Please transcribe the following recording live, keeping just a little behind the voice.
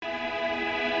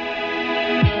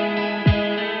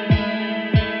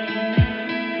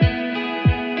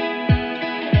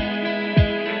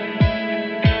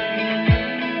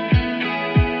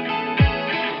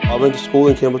went to school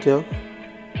in Campbelltown.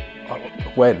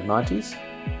 When? 90s?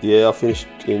 Yeah, I finished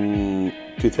in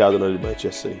 2000 at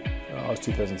HSC. Oh, it was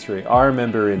 2003. I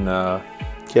remember in...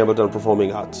 Campbelltown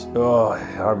Performing Arts. Oh,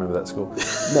 I remember that school.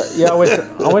 No, yeah,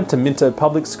 I went to Minto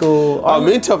Public School.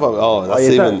 Minto Public. Oh, that's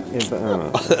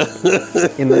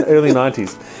in the early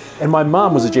 90s. And my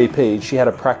mum was a GP. She had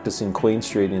a practice in Queen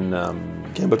Street in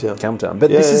Campbelltown. But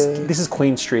this is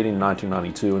Queen Street in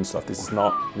 1992 and stuff. This is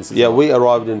not. We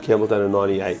arrived in Campbelltown in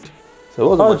 98. So it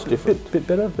wasn't much different. Bit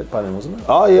better by then, wasn't it?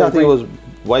 Oh, yeah, I think it was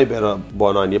way better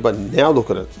by 90. But now look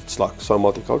at it. It's like so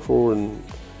multicultural and...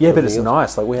 Yeah, but it's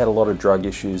nice. Like, we had a lot of drug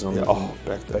issues on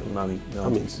back in 90s. I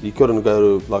mean, you couldn't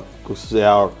go to, like, because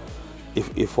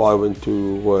if I went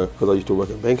to work, because I used to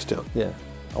work in Bankstown. Yeah.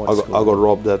 I got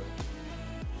robbed at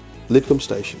Lidcombe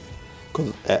Station.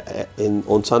 Because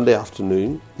on Sunday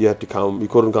afternoon, you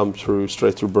couldn't come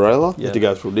straight through Barella. You had to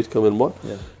go through Lidcombe and what.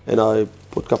 Yeah. And I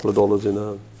put a couple of dollars in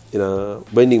a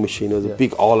vending machine. There was a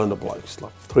big island of blokes,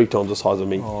 like 3 times the size of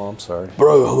me. Oh, I'm sorry.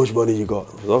 Bro, how much money you got?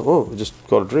 I was like, I just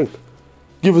got a drink.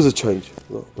 Give us a change.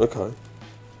 Oh, okay.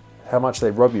 How much they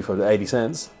rob you for? 80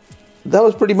 cents? That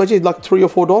was pretty much it, like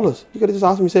 $3 or $4. You could have just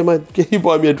asked me, say, mate, can you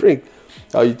buy me a drink?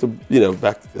 I used to,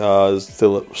 back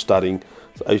still studying,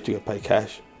 so I used to get paid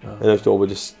cash. And I used to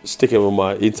always just stick it in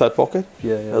my inside pocket.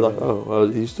 Yeah. And I was like, oh,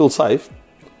 well, you're still safe.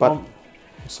 But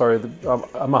sorry,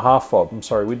 I'm a half fob. I'm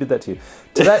sorry, we did that to you.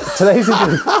 Today's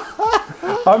interview,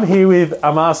 I'm here with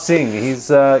Amar Singh. He's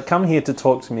come here to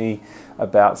talk to me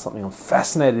about something I'm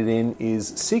fascinated in,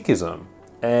 is Sikhism,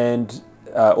 and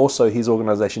also his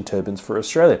organisation Turbans for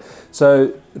Australia.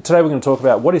 So today we're going to talk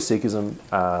about what is Sikhism,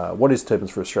 what is Turbans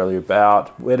for Australia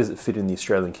about, where does it fit in the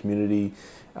Australian community.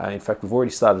 In fact, we've already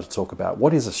started to talk about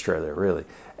what is Australia really,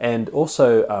 and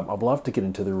also I'd love to get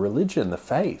into the religion, the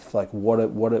faith, like what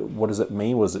does it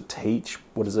mean, what does it teach,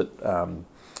 what does it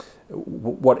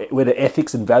where do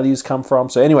ethics and values come from.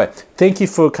 So anyway, thank you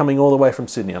for coming all the way from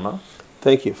Sydney, Amar.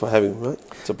 Thank you for having me, mate.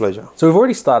 It's a pleasure. So we've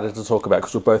already started to talk about,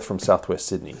 because we're both from southwest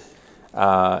Sydney,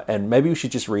 and maybe we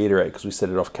should just reiterate, because we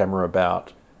said it off camera,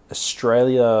 about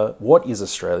Australia. What is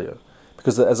Australia?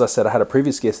 Because as I said, I had a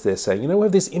previous guest there saying, we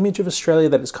have this image of Australia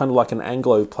that is kind of like an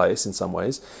Anglo place in some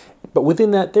ways, but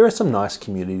within that there are some nice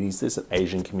communities. There's an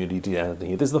Asian community down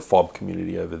here. There's the FOB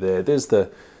community over there. There's the,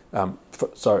 I'm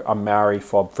Maori,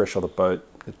 FOB, fresh on the boat.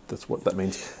 That's what that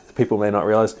means. People may not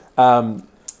realise.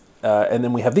 And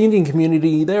then we have the Indian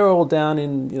community. They're all down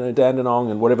in,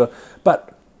 Dandenong and whatever.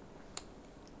 But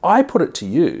I put it to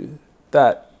you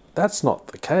that that's not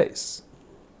the case.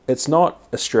 It's not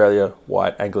Australia,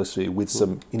 white, Anglosphere, with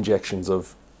some injections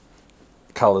of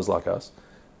colours like us.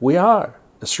 We are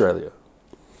Australia.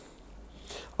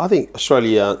 I think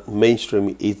Australia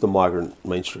mainstream is the migrant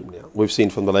mainstream now. We've seen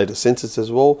from the latest census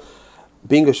as well.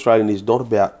 Being Australian is not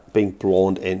about being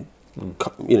blonde and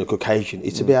Caucasian.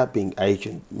 It's about being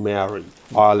Asian, Maori,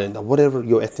 Islander, whatever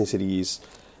your ethnicity is.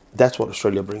 That's what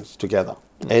Australia brings together.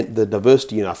 And the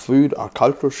diversity in our food, our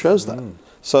culture shows that.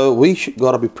 So we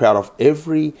got to be proud of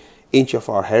every inch of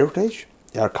our heritage,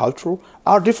 our culture,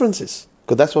 our differences,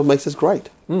 because that's what makes us great.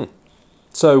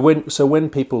 So when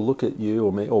people look at you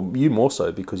or me, or you more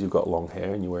so because you've got long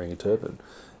hair and you're wearing a turban,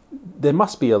 there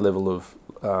must be a level of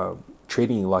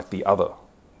treating you like the other.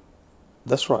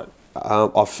 That's right.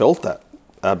 I felt that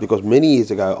because many years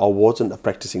ago I wasn't a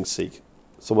practicing Sikh.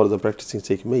 So what does a practicing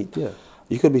Sikh mean? Yeah.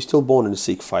 You could be still born in a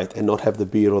Sikh faith and not have the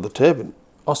beard or the turban.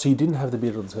 Oh, so you didn't have the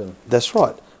beard or the turban? That's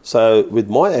right. So with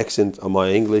my accent and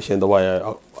my English and the way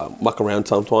I muck around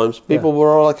sometimes, people were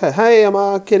all like, hey,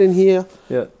 Amar, get in here.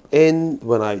 Yeah. And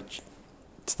when I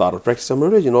started practicing my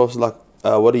religion, I was like,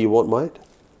 what do you want, mate?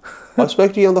 I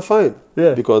spoke to you on the phone.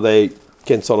 Yeah. Because they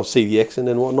can sort of see the accent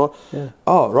and whatnot. Yeah.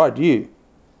 Oh, right, you.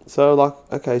 So like,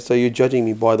 okay, so you're judging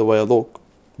me by the way I look,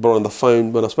 but on the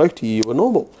phone when I spoke to you, you were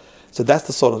normal. So that's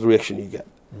the sort of reaction you get.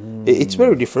 It's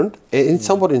very different, and it's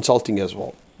somewhat insulting as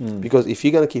well. Because if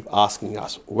you're going to keep asking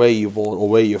us where you're born or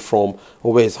where you're from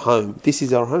or where's home, this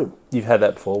is our home. You've had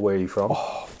that before. Where are you from?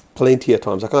 Oh, plenty of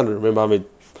times. I can't remember. I mean,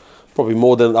 probably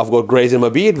more than I've got greys in my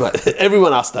beard, but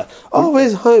everyone asks that. Oh,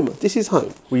 where's home? This is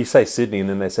home. Well, you say Sydney, and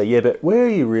then they say, yeah, but where are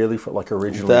you really from, like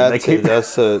originally? They keep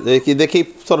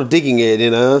sort of digging it,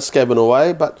 scabbing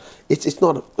away, but it's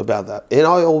not about that. And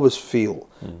I always feel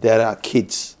that our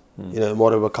kids,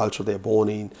 whatever culture they're born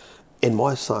in, and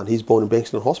my son, he's born in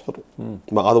Bankstown Hospital.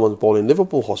 My other one's born in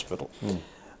Liverpool Hospital.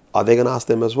 Are they going to ask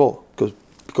them as well?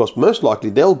 Because most likely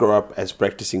they'll grow up as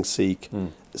practicing Sikh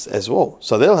as well.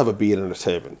 So they'll have a beard and a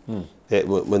turban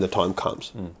when the time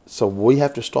comes. So we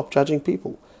have to stop judging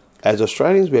people. As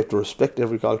Australians, we have to respect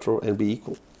every culture and be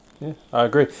equal. Yeah, I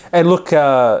agree. And look,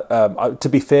 to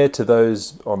be fair to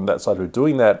those on that side who are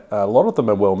doing that, a lot of them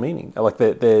are well-meaning. Like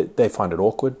they find it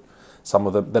awkward. Some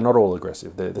of them, they're not all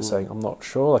aggressive. They're saying, I'm not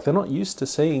sure. Like they're not used to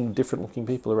seeing different-looking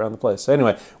people around the place. So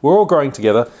anyway, we're all growing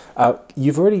together.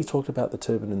 You've already talked about the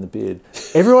turban and the beard.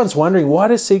 Everyone's wondering, why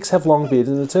do Sikhs have long beards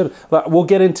and the turban? Like, we'll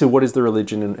get into what is the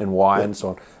religion and why and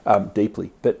so on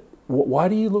deeply. But why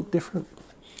do you look different?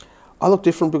 I look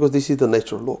different because this is the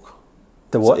natural look.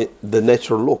 The what? The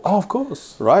natural look. Oh, of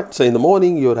course. Right? So in the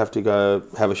morning, you would have to go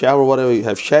have a shower or whatever, you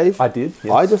have shave. I did,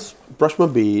 yes. I just brush my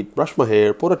beard, brush my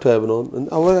hair, put a turban on, and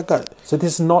away I go. So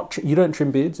this is not, you don't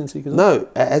trim beards in Sikhism? No,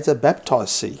 as a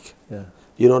baptized Sikh, Yeah.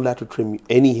 you're not allowed to trim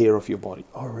any hair off your body.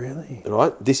 Oh, really?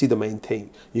 Right? This is the main thing.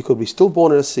 You could be still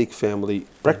born in a Sikh family,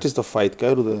 practice the faith,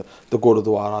 go to the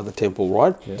Gurdwara, the temple,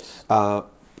 right? Yes.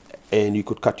 And you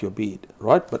could cut your beard,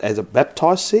 right? But as a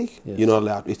baptized Sikh, Yes. you're not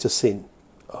allowed. It's a sin.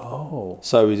 Oh.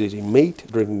 So is eating meat,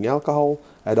 drinking alcohol,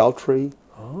 adultery,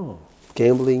 Oh.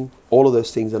 gambling, all of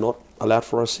those things are not allowed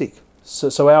for a Sikh.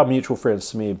 So our mutual friend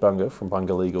Samir Bunga from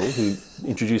Bunga Legal, who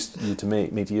introduced you to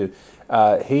me to you,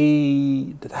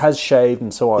 he has shaved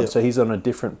and so on. Yeah. So he's on a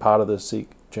different part of the Sikh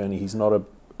journey. He's not a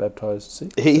baptized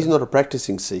Sikh. He's not a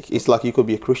practicing Sikh. It's like you could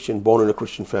be a Christian, born in a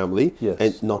Christian family, Yes.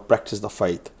 and not practice the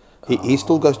faith. He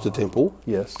still goes to the temple.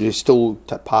 Yes. He still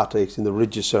partakes in the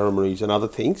religious ceremonies and other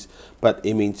things, but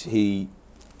it means he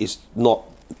is not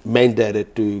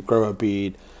mandated to grow a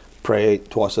beard, pray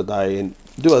twice a day, and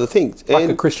do other things. Like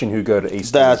and a Christian who go to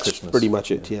Easter and that's Christmas. pretty much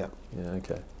it, yeah. Yeah,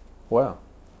 okay. Wow.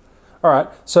 All right.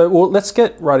 So let's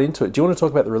get right into it. Do you want to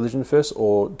talk about the religion first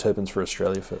or turbans for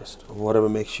Australia first? Whatever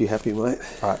makes you happy, mate.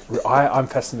 All right. I'm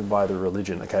fascinated by the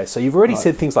religion, okay? So you've already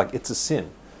said things like it's a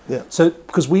sin. Yeah. So,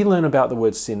 because we learn about the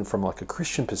word sin from like a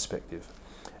Christian perspective,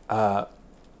 can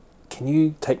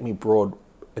you take me broad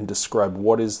and describe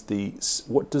what does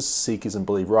Sikhism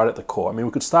believe right at the core? I mean,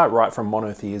 we could start right from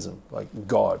monotheism, like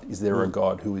God. Is there a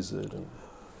God? Who is it? And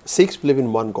Sikhs believe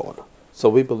in one God. So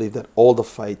we believe that all the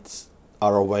faiths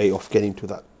are a way of getting to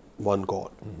that one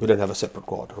God. We don't have a separate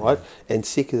God, right? And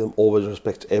Sikhism always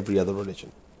respects every other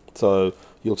religion. So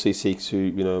you'll see Sikhs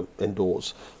who,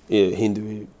 endorse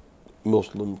Hindu,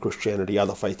 Muslim, Christianity,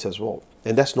 other faiths as well.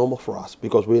 And that's normal for us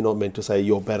because we're not meant to say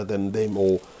you're better than them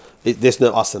or there's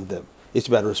no us and them. It's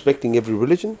about respecting every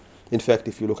religion. In fact,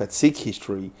 if you look at Sikh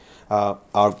history,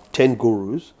 our 10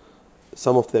 gurus,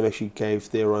 some of them actually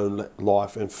gave their own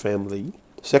life and family,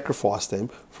 sacrificed them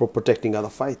for protecting other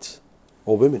faiths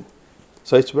or women.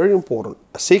 So it's very important.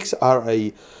 Sikhs are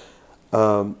a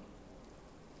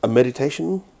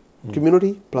meditation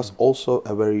community, plus also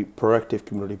a very proactive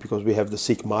community because we have the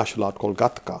Sikh martial art called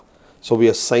Gatka. So we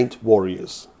are saint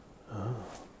warriors.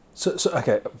 So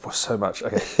okay, so much.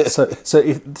 Okay, so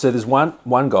there's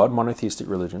one God, monotheistic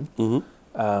religion,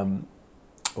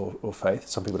 or faith.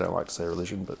 Some people don't like to say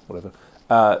religion, but whatever.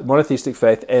 Monotheistic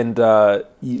faith, and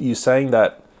you're saying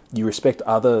that you respect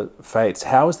other faiths.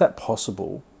 How is that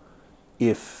possible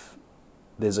if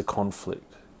there's a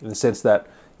conflict? In the sense that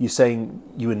you're saying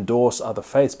you endorse other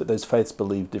faiths, but those faiths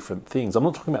believe different things. I'm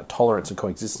not talking about tolerance and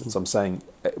coexistence. I'm saying,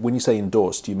 when you say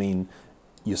endorse, do you mean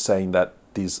you're saying that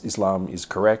Islam is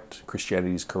correct,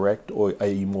 Christianity is correct, or are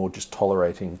you more just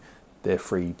tolerating their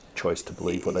free choice to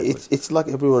believe what they believe? It's like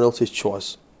everyone else's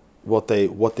choice, what they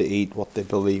eat, what they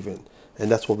believe in, and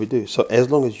that's what we do. So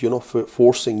as long as you're not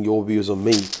forcing your views on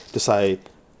me to say,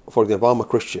 for example, I'm a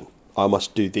Christian, I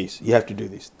must do this, you have to do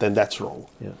this, then that's wrong.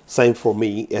 Yeah. Same for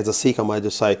me, as a Sikh, I might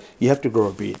just say, you have to grow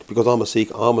a beard. Because I'm a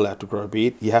Sikh, I'm allowed to grow a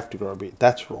beard, you have to grow a beard.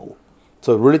 That's wrong.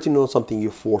 So religion is not something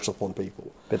you force upon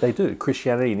people. But they do.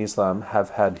 Christianity and Islam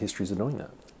have had histories of doing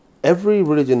that. Every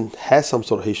religion has some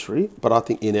sort of history, but I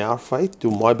think in our faith,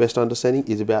 to my best understanding,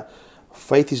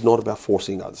 faith is not about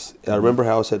forcing others. I remember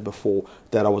how I said before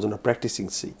that I wasn't a practicing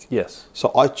Sikh. Yes.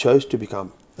 So I chose to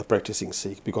become a practicing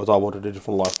Sikh because I wanted a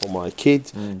different life for my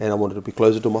kids and I wanted to be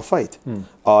closer to my faith.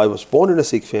 I was born in a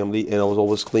Sikh family and I was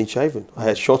always clean shaven. I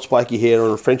had short spiky hair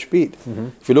and a French beard.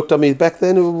 If you looked at me back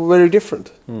then, it was very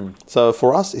different. So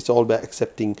for us, it's all about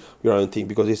accepting your own thing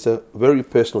because it's a very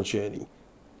personal journey.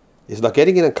 It's like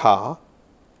getting in a car,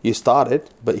 you start it,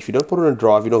 but if you don't put it on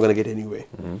drive, you're not going to get anywhere.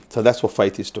 So that's what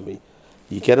faith is to me.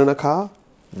 You get in a car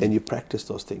and you practice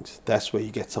those things. That's where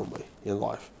you get somewhere in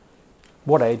life.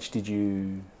 What age did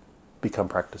you become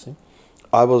practicing?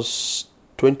 I was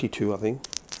 22, I think,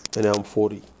 and now I'm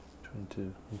 40.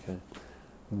 22, okay.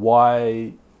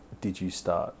 Why did you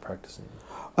start practicing?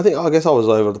 I guess I was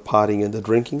over the partying and the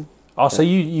drinking. Oh, so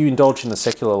you indulged in the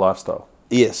secular lifestyle?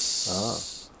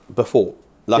 Yes. Before.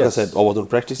 Like Yes. I said, I wasn't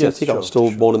practicing. Yes, I was still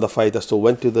born in the faith. I still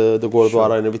went to the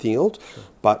Gurdwara and everything else. Sure.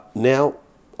 But now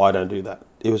I don't do that.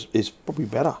 It's probably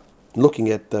better looking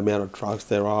at the amount of drugs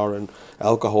there are and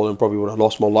alcohol, and probably would have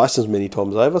lost my license many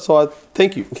times over. So I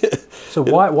thank you. So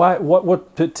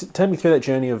take me through that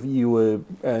journey of you were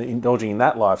indulging in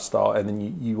that lifestyle and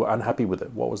then you were unhappy with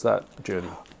it. What was that journey?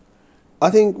 I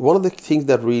think one of the things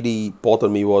that really bothered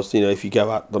me was, if you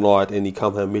go out the night and you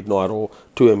come home midnight or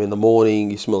 2 a.m. in the morning,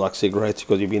 you smell like cigarettes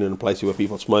because you've been in a place where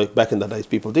people smoke. Back in the days,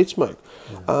 people did smoke.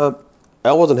 Yeah.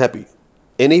 I wasn't happy.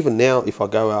 And even now, if I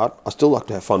go out, I still like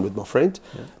to have fun with my friends.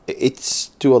 Yeah. It's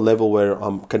to a level where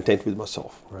I'm content with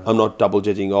myself. Right. I'm not double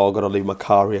judging, I've got to leave my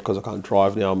car here because I can't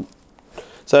drive now.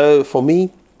 So for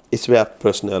me, it's about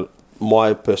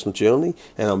my personal journey,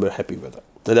 and I'm very happy with it.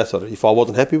 And that's what if I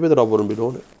wasn't happy with it, I wouldn't be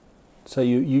doing it. So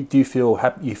you do you feel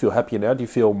happy? You feel happier now? Do you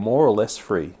feel more or less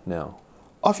free now?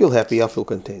 I feel happy. I feel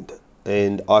content,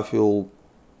 and I feel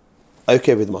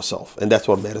okay with myself, and that's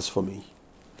what matters for me.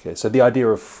 Okay, so the idea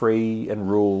of free and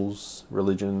rules,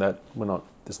 religion, that's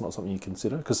not something you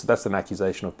consider, because that's an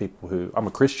accusation of people who I'm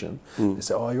a Christian. They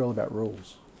say, "Oh, you're all about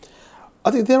rules."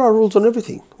 I think there are rules on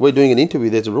everything. We're doing an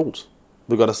interview. There's rules.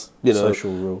 We've got to,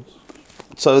 social rules.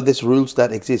 So there's rules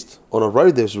that exist. On a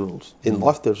road, there's rules. In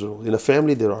life, there's rules. In a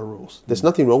family, there are rules. There's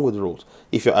nothing wrong with rules.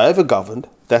 If you're over-governed,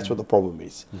 that's what the problem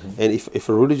is. And if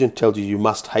a religion tells you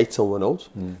must hate someone else,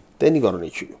 then you got an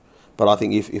issue. But I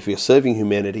think if we're serving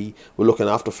humanity, we're looking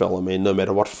after fellow men, no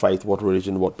matter what faith, what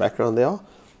religion, what background they are,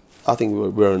 I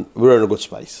think we're in a good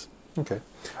space. Okay.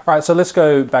 All right, so let's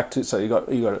go back to, so you got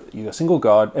a single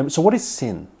God. And so what is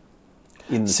sin?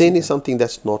 Sin is something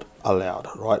that's not allowed,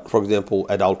 right? For example,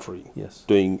 adultery. Yes.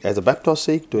 Doing, as a baptized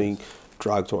Sikh, doing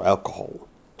drugs or alcohol,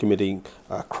 committing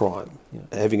crime,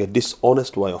 having a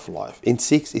dishonest way of life. In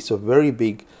Sikhs, it's a very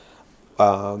big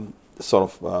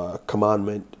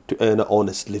commandment to earn an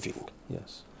honest living.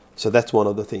 Yes. So that's one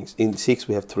of the things. In Sikhs,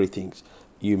 we have 3 things.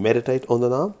 You meditate on the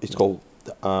Naam. It's called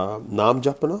Naam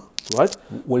Japana, right?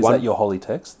 What is that, your holy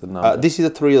text? The Naam this is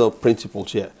the 3 of the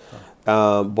principles, yeah.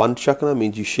 One Chakana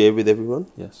means you share with everyone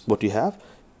what you have,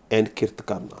 and Kirt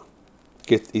Karna.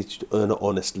 Kirt is to earn an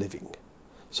honest living.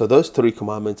 So those 3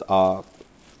 commandments are,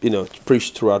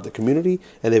 preached throughout the community,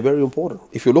 and they're very important.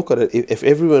 If you look at it, if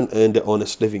everyone earned an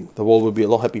honest living, the world would be a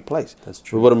lot happy place. That's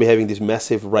true. We wouldn't be having these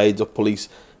massive raids of police,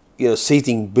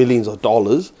 seizing billions of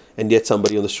dollars, and yet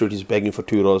somebody on the street is begging for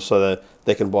 $2 so that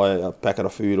they can buy a packet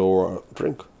of food or a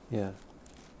drink. Yeah.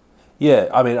 Yeah,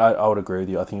 I mean, I would agree with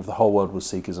you. I think if the whole world was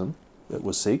Sikhism, it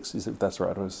was Sikhs, if that's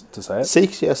right to say it.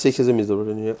 Sikhs, yeah, Sikhism is the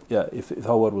religion, yeah. Yeah, if the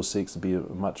whole world was Sikhs, it'd be a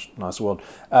much nicer world.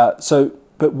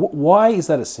 But why is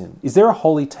that a sin? Is there a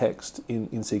holy text in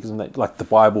Sikhism, that, like the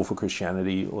Bible for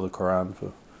Christianity or the Quran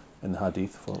and the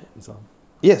Hadith for Islam?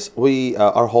 Yes,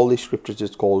 our holy scriptures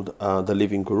is called the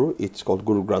Living Guru. It's called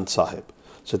Guru Granth Sahib.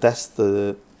 So that's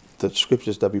the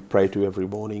scriptures that we pray to every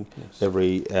morning. Yes.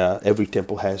 Every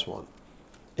temple has one.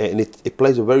 And it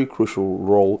plays a very crucial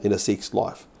role in a Sikh's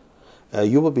life.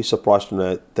 You will be surprised to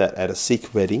know that at a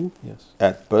Sikh wedding,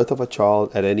 at birth of a child,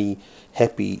 at any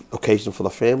happy occasion for the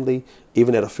family,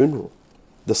 even at a funeral,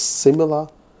 the similar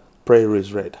prayer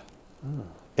is read.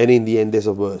 And in the end, there's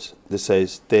a verse that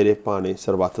says, Tere Pane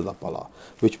Sarvata Pala,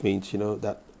 which means,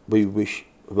 that we wish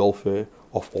welfare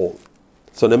of all.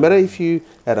 So no matter if you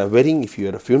at a wedding, if you're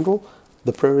at a funeral,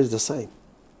 the prayer is the same.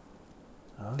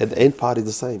 Okay. At the end part is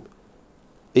the same.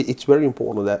 It's very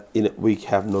important that we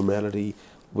have normality,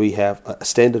 we have a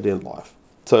standard in life.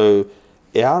 So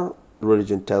our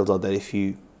religion tells us that if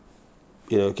you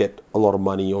get a lot of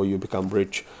money, or you become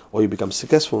rich, or you become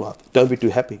successful in life, don't be too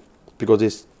happy, because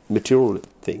it's material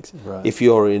things. Right. If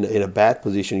you're in a bad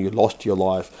position, you lost your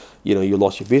life, you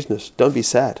lost your business, don't be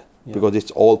sad, because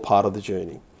it's all part of the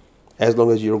journey. As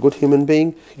long as you're a good human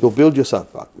being, you'll build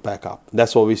yourself back up.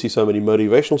 That's why we see so many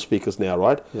motivational speakers now,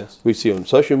 right? Yes. We see on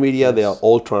social media, they are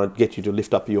all trying to get you to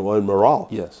lift up your own morale.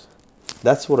 Yes.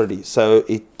 That's what it is. So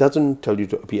it doesn't tell you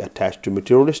to be attached to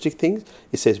materialistic things.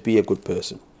 It says be a good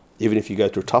person. Even if you go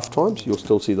through tough times, you'll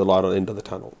still see the light on the end of the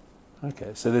tunnel.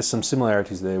 Okay, so there's some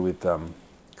similarities there with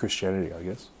Christianity, I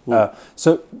guess. But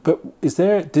is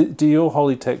there, do your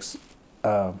holy texts,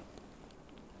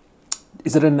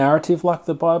 is it a narrative like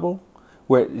the Bible,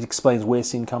 where it explains where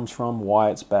sin comes from, why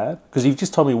it's bad? Because you've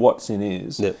just told me what sin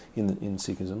is in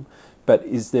Sikhism, but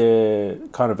is there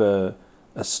kind of a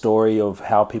story of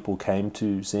how people came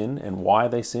to sin and why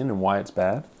they sin and why it's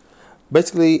bad?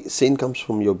 Basically, sin comes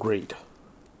from your greed.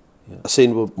 Yeah. A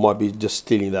sin might be just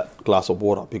stealing that glass of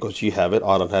water because you have it,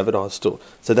 I don't have it, I still.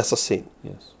 So that's a sin.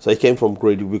 Yes. So it came from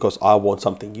greed because I want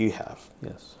something you have.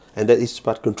 Yes. And that is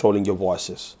about controlling your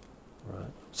vices. Right.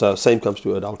 So same comes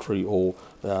to adultery or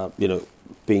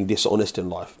being dishonest in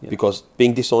life, because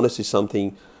being dishonest is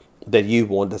something that you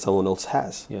want that someone else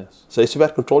has. Yes. So it's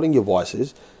about controlling your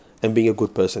vices, and being a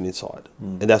good person inside.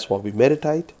 And that's why we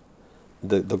meditate.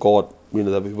 The God,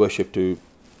 that we worship to,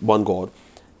 one God,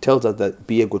 tells us that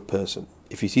be a good person.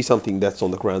 If you see something that's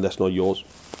on the ground that's not yours,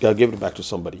 go give it back to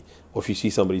somebody. Or if you see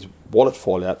somebody's wallet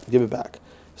fall out, give it back.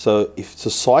 So if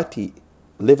society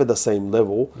live at the same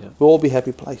level, we'll all be a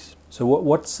happy place. So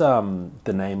what's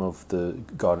the name of the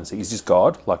God? Is this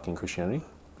God, like in Christianity?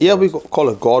 Yeah, we call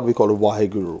it God, we call it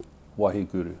Waheguru.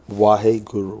 Waheguru.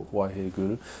 Waheguru.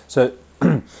 Waheguru. So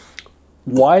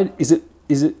why is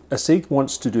it a Sikh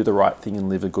wants to do the right thing and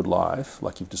live a good life,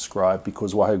 like you've described,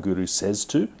 because Waheguru says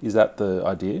to? Is that the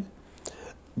idea?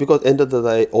 Because end of the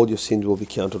day, all your sins will be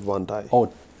counted one day.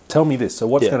 Oh, tell me this. So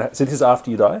what's going to... So this is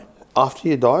after you die? After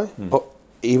you die, or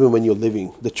even when you're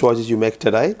living, the choices you make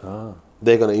today,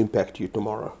 they're going to impact you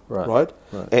tomorrow. Right?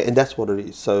 And that's what it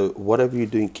is. So whatever you're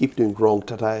doing, keep doing wrong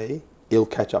today, it'll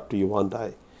catch up to you one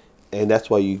day. And that's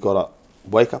why you got to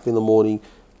wake up in the morning,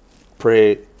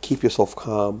 pray, keep yourself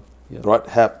calm, right?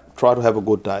 Try to have a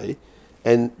good day,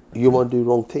 and you won't do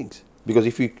wrong things. Because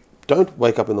if you don't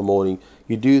wake up in the morning,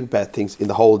 you do bad things in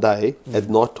the whole day, at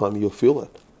night time you'll feel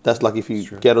it. That's like if you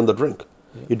get on the drink.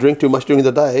 You drink too much during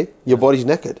the day, your body's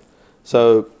naked.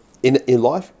 So in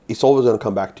life, it's always going to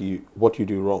come back to you, what you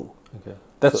do wrong.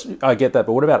 Okay, I get that,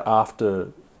 but what about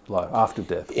after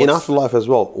death? In afterlife as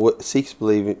well, Sikhs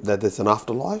believe that there's an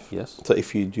afterlife. Yes. So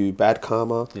if you do bad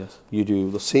karma, you do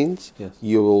the sins,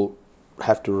 you will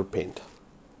have to repent.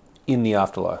 In the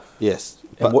afterlife? Yes.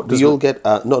 And but you'll get,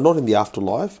 not in the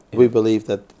afterlife. We believe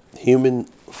that human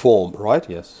form, right?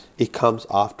 Yes. It comes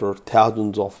after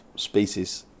thousands of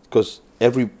species, because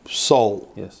every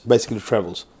soul basically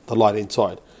travels the light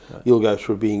inside. Right. You'll go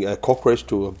through being a cockroach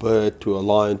to a bird to a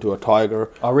lion to a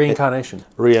tiger. Reincarnation.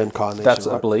 Reincarnation. That's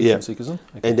a belief in Sikhism.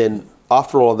 Okay. And then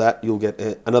after all of that, you'll get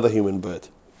another human birth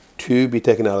to be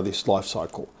taken out of this life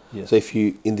cycle. Yes. So if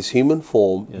you, in this human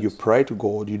form, you pray to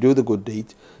God, you do the good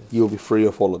deeds, you'll be free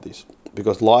of all of this.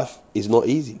 Because life is not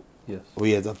easy. Yes.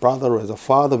 We as a brother, as a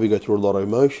father, we go through a lot of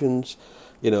emotions,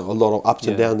 a lot of ups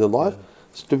and downs in life.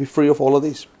 So to be free of all of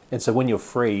this. And so when you're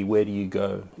free, where do you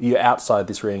go? You're outside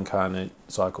this reincarnate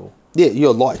cycle. Yeah,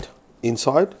 you're light.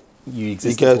 Inside, you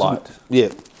exist as light.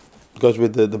 It goes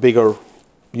with the bigger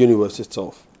universe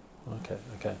itself.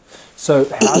 Okay. So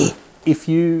how, if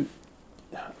you,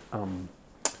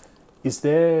 is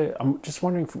there, I'm just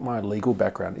wondering from my legal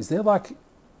background,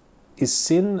 is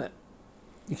sin,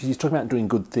 because you're talking about doing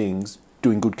good things,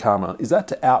 doing good karma, is that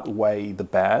to outweigh the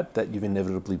bad that you've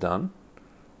inevitably done?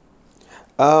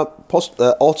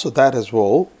 Also that as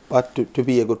well, but to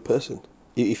be a good person.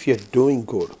 If you're doing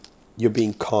good, you're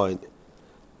being kind,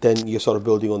 then you're sort of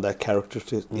building on that character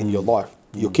in your life.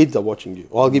 Your kids are watching you.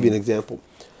 I'll give you an example.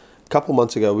 A couple of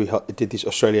months ago, we did this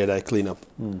Australia Day cleanup,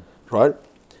 right?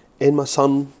 And my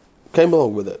son came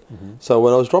along with it. So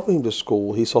when I was dropping him to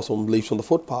school, he saw some leaves on the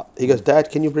footpath. He goes,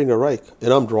 "Dad, can you bring a rake?"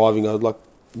 And I'm driving. I was like,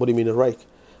 "What do you mean a rake?"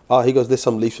 He goes, "There's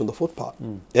some leaves on the footpath."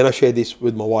 And I shared this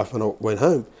with my wife when I went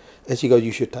home. And she goes,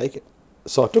 "You should take it."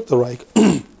 So I took the rake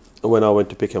when I went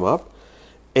to pick him up.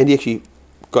 And he actually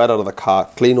got out of the car,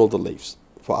 cleaned all the leaves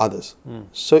for others.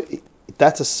 So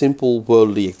that's a simple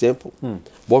worldly example.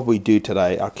 What we do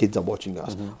today, our kids are watching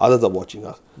us. Others are watching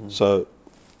us. So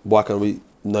why can't we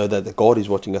know that the God is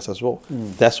watching us as well?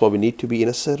 That's why we need to be in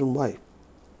a certain way.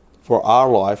 For our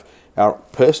life, our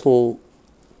personal,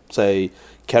 say,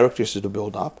 characteristics to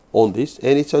build up on this.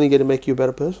 And it's only going to make you a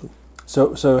better person.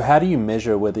 So how do you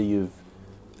measure whether you've,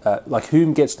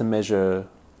 who gets to measure,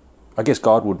 I guess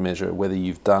God would measure whether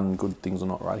you've done good things or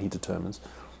not, right? He determines.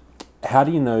 How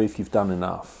do you know if you've done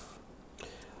enough?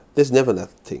 There's never that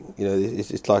thing.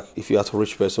 It's like if you ask a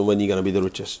rich person, when are you going to be the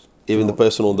richest? Even the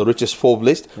person on the richest Forbes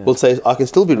list will say, "I can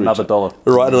still be rich." Another dollar.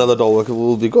 Right, another dollar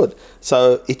will be good.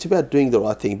 So it's about doing the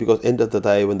right thing, because end of the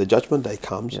day, when the judgment day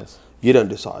comes, you don't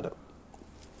decide it.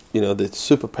 The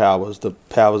superpowers, the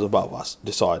powers above us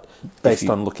decide. Based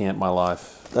on looking at my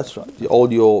life. That's right.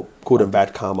 All your good and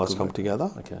bad karmas come together.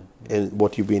 Okay. And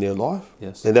what you've been in life.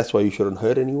 Yes. And that's why you shouldn't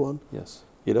hurt anyone. Yes.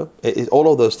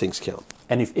 All of those things count.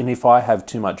 And if I have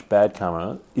too much bad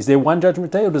karma, is there one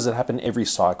judgment day, or does it happen every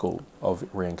cycle of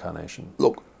reincarnation?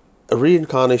 Look, a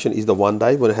reincarnation is the one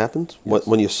day when it happens,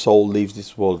 when your soul leaves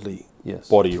this worldly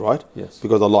body, right? Yes.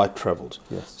 Because the light travels.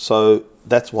 Yes. So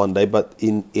that's one day. But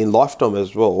in lifetime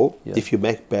as well, if you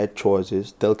make bad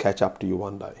choices, they'll catch up to you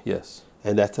one day. Yes.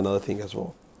 And that's another thing as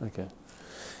well. Okay.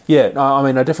 Yeah, I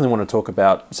mean, I definitely want to talk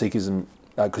about Sikhism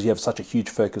because you have such a huge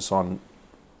focus on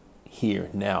here,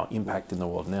 now, impact in the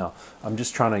world now. I'm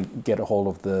just trying to get a hold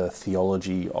of the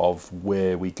theology of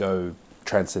where we go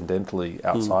transcendentally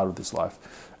outside of this life.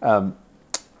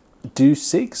 Do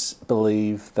Sikhs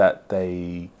believe that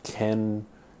they can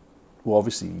well,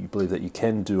 obviously you believe that you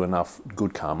can do enough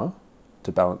good karma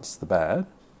to balance the bad,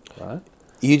 right?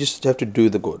 You just have to do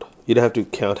the good. You don't have to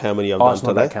count how many I've done It's not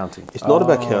today. about counting. It's not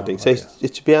about counting. So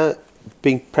it's about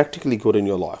being practically good in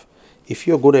your life. If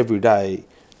you're good every day,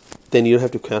 then you don't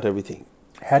have to count everything.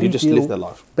 How do you just deal, live that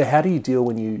life. But how do you deal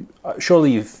when you...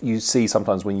 surely you see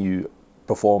sometimes when you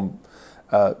perform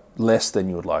less than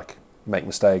you would like, you make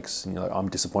mistakes, and you're like, I'm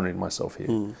disappointed in myself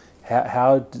here.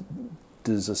 How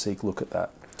does a Sikh look at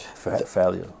that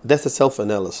failure? That's a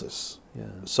self-analysis. Yeah.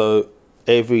 So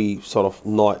every sort of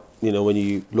night, when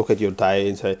you look at your day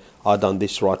and say, I've done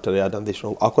this right today, I've done this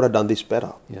wrong, I could have done this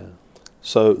better. Yeah.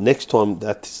 So next time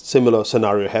that similar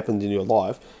scenario happens in your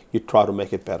life, you try to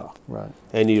make it better. Right.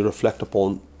 And you reflect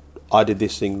upon, I did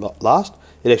this thing last,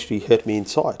 it actually hurt me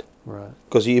inside. Right.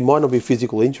 Because it might not be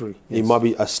physical injury. Yes. It might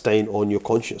be a stain on your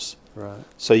conscience. Right.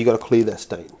 So you got to clear that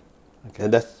stain. Okay.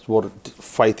 And that's what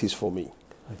faith is for me.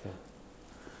 Okay.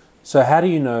 So how do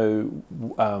you know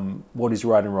what is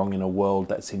right and wrong in a world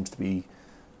that seems to be,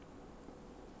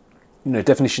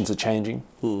 definitions are changing.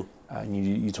 And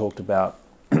you talked about,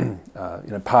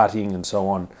 partying and so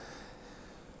on.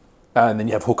 And then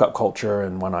you have hookup culture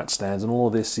and one-night stands, and all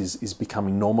of this is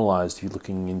becoming normalised. You're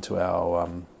looking into our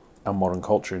modern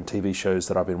culture and TV shows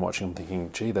that I've been watching. I'm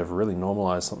thinking, gee, they've really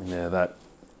normalised something there. That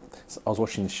I was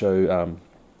watching the show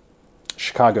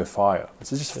Chicago Fire.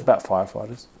 It's just about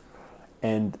firefighters,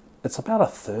 and it's about a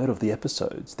third of the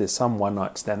episodes. There's some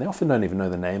one-night stand. They often don't even know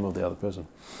the name of the other person,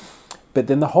 but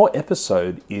then the whole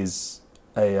episode is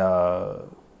a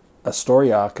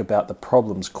story arc about the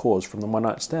problems caused from the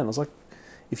one-night stand. I was like,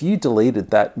 if you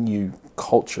deleted that new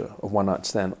culture of one-night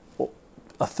stand,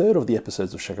 a third of the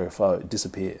episodes of Chicago Fire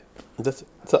disappear.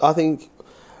 So I think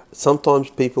sometimes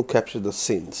people capture the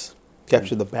sins,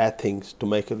 capture the bad things to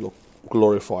make it look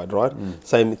glorified, right?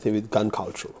 Same thing with gun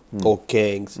culture or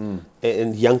gangs.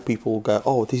 And young people go,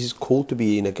 oh, this is cool to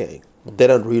be in a gang. They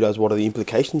don't realize what are the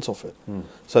implications of it.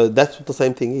 So that's what the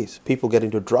same thing is. People get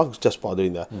into drugs just by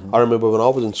doing that. I remember when I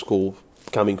was in school,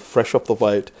 coming fresh off the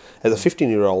boat, as a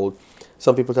 15-year-old,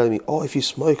 some people telling me, oh, if you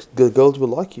smoke, the girls will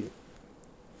like you.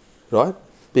 Right?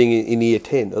 Being in year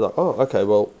 10. I'm like, oh, okay,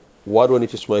 well, why do I need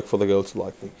to smoke for the girls to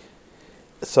like me?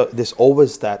 So there's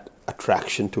always that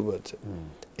attraction towards it.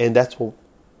 And that's what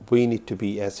we need to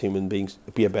be as human beings,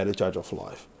 be a better judge of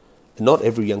life. And not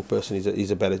every young person is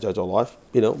a better judge of life.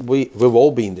 We've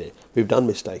all been there. We've done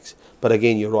mistakes. But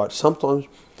again, you're right. Sometimes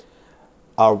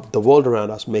the world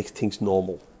around us makes things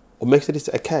normal. Or makes it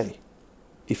okay.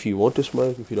 If you want to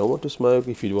smoke, if you don't want to smoke,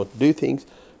 if you want to do things,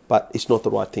 but it's not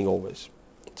the right thing always.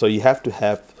 So you have to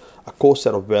have a core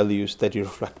set of values that you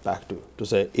reflect back to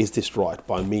say, is this right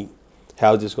by me?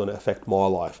 How is this going to affect my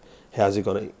life? How is it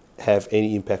going to have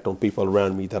any impact on people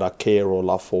around me that I care or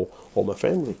love for, or my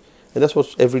family? And that's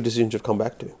what every decision should come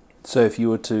back to. So if you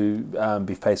were to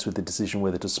be faced with the decision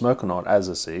whether to smoke or not as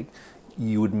a Sikh,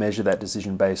 you would measure that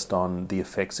decision based on the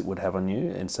effects it would have on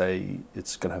you and say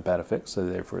it's going to have bad effects, so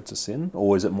therefore it's a sin?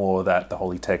 Or is it more that the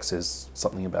holy text says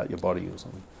something about your body or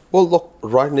something? Well, look,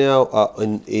 right now,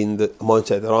 in the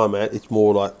mindset that I'm at, it's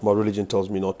more like my religion tells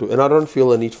me not to, and I don't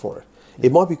feel a need for it.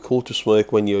 It might be cool to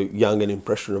smoke when you're young and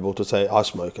impressionable to say, I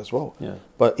smoke as well. Yeah.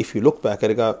 But if you look back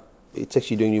at it, it's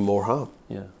actually doing you more harm.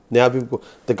 Yeah. Now,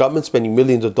 the government's spending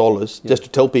millions of dollars just to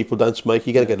tell people don't smoke.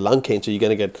 You're going to get lung cancer, you're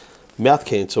going to get mouth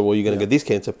cancer, or you're going to get this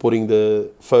cancer, putting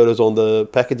the photos on the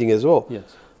packaging as well. Yes.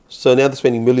 So now they're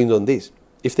spending millions on this.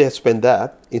 If they had spent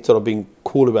that, instead of being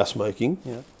cool about smoking,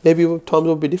 maybe times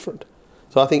would be different.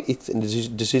 So I think it's a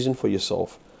decision for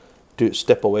yourself to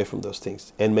step away from those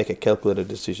things and make a calculated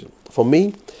decision. For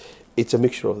me, it's a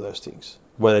mixture of those things.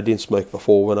 When I didn't smoke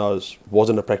before, when I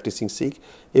wasn't a practicing Sikh,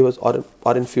 I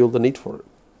didn't feel the need for it.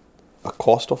 A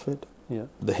cost of it,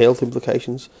 the health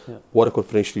implications, what it could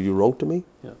potentially do wrong to me.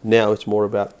 Now it's more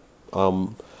about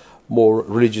more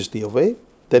religiously aware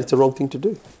that it's a wrong thing to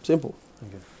do. Simple.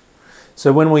 Okay.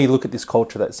 So when we look at this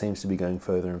culture that seems to be going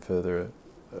further and further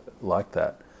like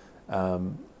that,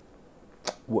 how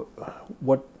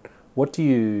do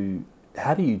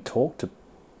you talk to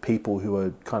people who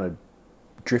are kind of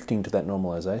drifting to that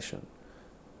normalization?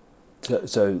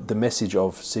 So the message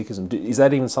of Sikhism, is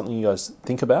that even something you guys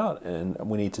think about? And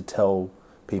we need to tell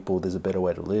people there's a better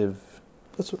way to live?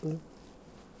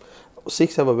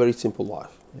 Sikhs have a very simple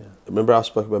life. Yeah. Remember I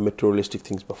spoke about materialistic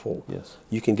things before. Yes.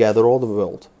 You can gather all the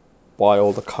wealth, buy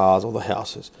all the cars, all the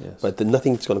houses, but then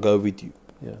nothing's going to go with you.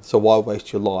 Yeah. So why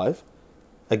waste your life?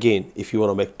 Again, if you want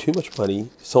to make too much money,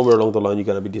 somewhere along the line you're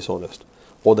going to be dishonest.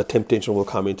 Or the temptation will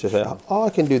come in to say, I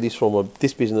can do this from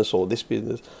this business or this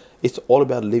business. It's all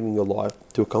about living your life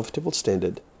to a comfortable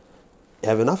standard.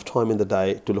 Have enough time in the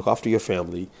day to look after your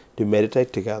family, to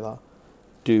meditate together,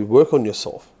 to work on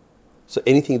yourself. So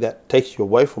anything that takes you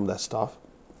away from that stuff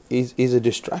is a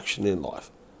distraction in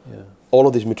life. Yeah. All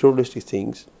of these materialistic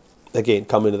things, again,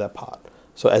 come into that part.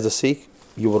 So as a Sikh,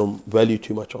 you wouldn't value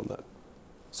too much on that.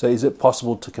 So is it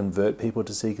possible to convert people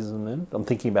to Sikhism then? I'm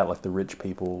thinking about like the rich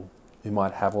people who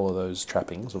might have all of those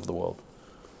trappings of the world.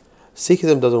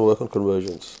 Sikhism doesn't work on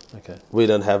conversions. Okay. We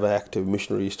don't have an active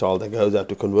missionary style that goes out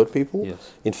to convert people.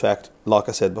 Yes. In fact, like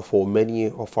I said before, many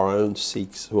of our own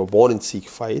Sikhs who are born in Sikh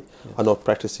faith are not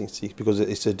practicing Sikh because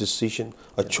it's a decision,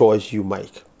 a choice you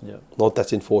make, Yeah. not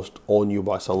that's enforced on you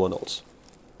by someone else.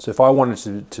 So if I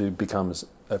wanted to become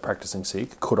a practicing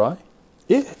Sikh, could I?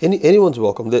 Yeah, anyone's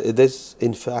welcome. There's,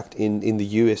 in fact, in the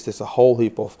US, there's a whole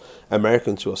heap of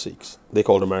Americans who are Sikhs. They're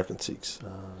called American Sikhs.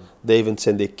 They even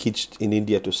send their kids in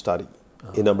India to study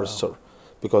in Amritsar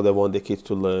because they want their kids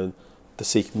to learn the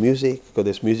Sikh music, because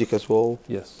there's music as well.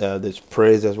 Yes. There's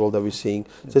prayers as well that we sing.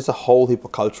 So it's a whole heap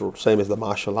of culture, same as the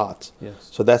martial arts. Yes.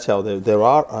 So that's how there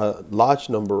are a large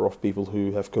number of people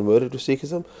who have converted to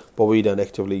Sikhism, but we don't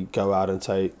actively go out and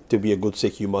say, to be a good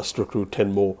Sikh, you must recruit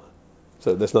 10 more.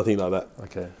 So there's nothing like that.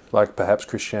 Okay. Like perhaps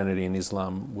Christianity and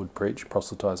Islam would preach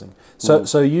proselytizing.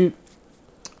 So you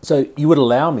would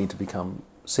allow me to become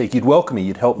Sikh. You'd welcome me.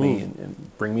 You'd help me and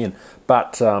bring me in.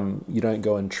 But you don't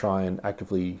go and try and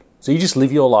actively. So you just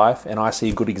live your life, and I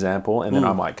see a good example, and then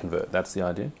I might convert. That's the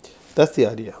idea. That's the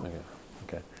idea.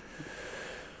 Okay.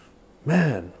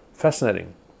 Man,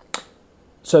 fascinating.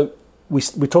 So we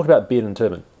talked about beard and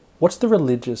turban. What's the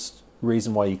religious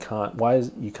reason why you can't?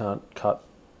 You can't cut?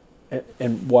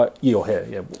 And why your hair?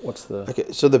 Yeah. What's the?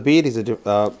 Okay, so the beard is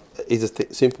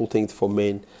a simple thing for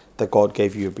men that God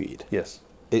gave you a beard. Yes.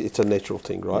 It's a natural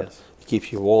thing, right? Yes. It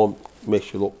keeps you warm,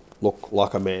 makes you look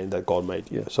like a man that God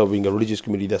made you. Yeah. So being a religious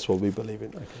community, that's what we believe in.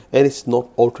 Okay. And it's not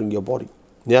altering your body.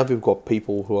 Now we've got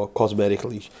people who are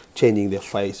cosmetically changing their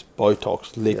face,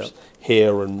 Botox, lips,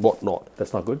 hair and whatnot.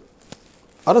 That's not good?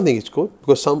 I don't think it's good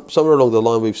because somewhere along the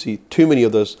line we've seen too many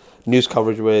of those news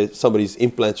coverage where somebody's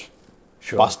implants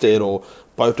busted or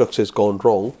Botox has gone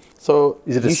wrong. So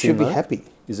is it you should be happy.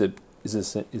 Is it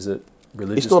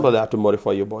religious? It's not allowed to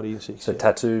modify your body. So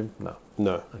tattoo? No.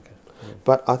 Okay. Yeah.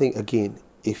 But I think again,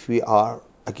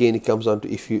 it comes down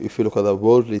to if you look at the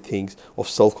worldly things of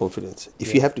self-confidence.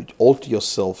 If you have to alter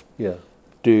yourself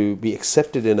to be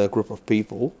accepted in a group of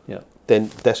people,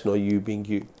 then that's not you being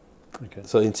you. Okay.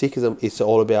 So in Sikhism, it's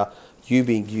all about you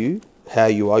being you, how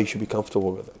you are. You should be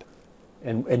comfortable with it.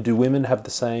 And do women have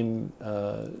the same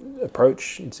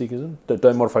approach in Sikhism?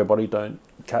 Don't modify your body, don't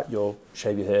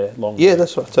shave your hair long. Yeah,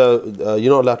 that's right. So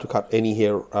you're not allowed to cut any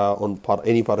hair on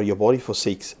any part of your body for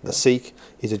Sikhs. Yeah. A Sikh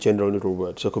is a gender neutral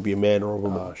word, so it could be a man or a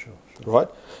woman. Oh, sure. Right?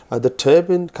 The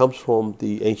turban comes from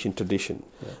the ancient tradition.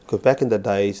 Because back in the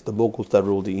days, the Mughals that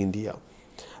ruled India,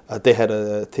 they had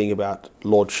a thing about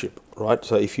lordship, right?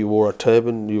 So if you wore a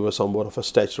turban, you were somewhat of a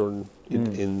stature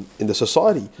in the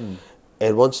society.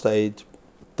 At one stage,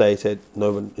 they said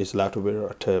no one is allowed to wear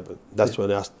a turban. That's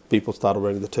when people started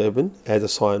wearing the turban as a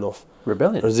sign of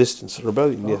resistance,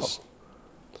 rebellion. Yes.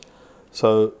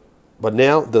 So, but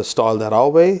now the style that I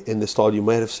wear and the style you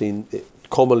may have seen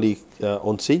commonly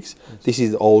on Sikhs, this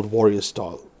is the old warrior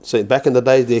style. So back in the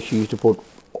day, they used to put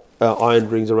iron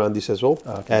rings around this as well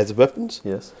as weapons.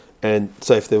 Yes. And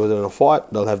so if there was a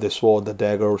fight, they'll have their sword, the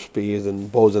dagger, spears,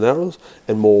 and bows and arrows,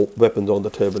 and more weapons on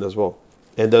the turban as well.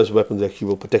 And those weapons actually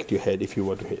will protect your head if you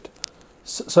were to hit.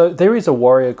 So there is a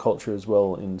warrior culture as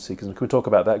well in Sikhism. Can we talk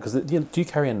about that? Because do you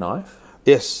carry a knife?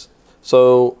 Yes.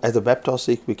 So as a baptized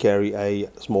Sikh, we carry a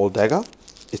small dagger.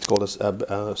 It's called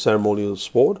a ceremonial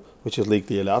sword, which is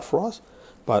legally allowed for us.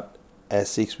 But as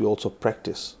Sikhs, we also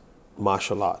practice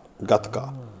martial art,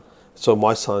 Gatka. So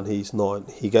my son, he's 9.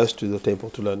 He goes to the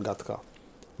temple to learn Gatka,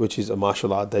 which is a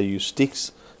martial art. They use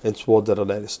sticks and swords at a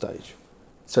later stage.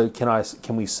 So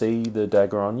can we see the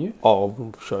dagger on you? Oh, I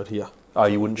wouldn't show it here. Oh,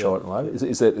 you wouldn't show it live?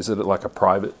 Is it like a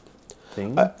private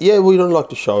thing? Yeah, we don't like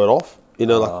to show it off. You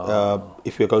know,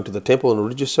 if we're going to the temple in a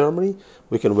religious ceremony,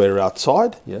 we can wear it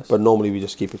outside. Yes. But normally we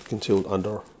just keep it concealed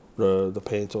under the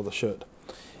pants or the shirt.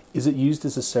 Is it used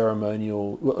as a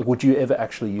ceremonial? Would you ever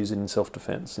actually use it in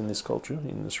self-defense in this culture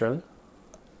in Australia?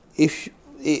 If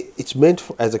it's meant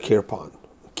as a kirpan.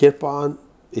 Kirpan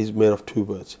is made of 2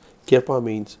 words. Kirpan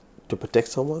means to protect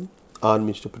someone, and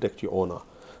means to protect your honor.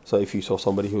 So if you saw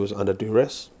somebody who was under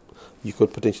duress, you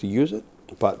could potentially use it,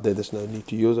 but there's no need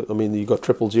to use it. I mean, you got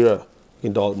 000, you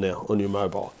can dial it now on your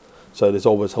mobile. So there's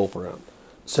always help around.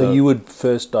 So you would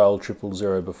first dial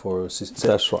 000 before assistance?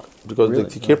 That's right. Because really?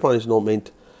 the kirpan is not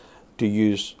meant to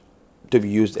be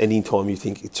used any time you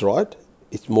think it's right.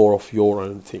 It's more of your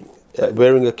own thing.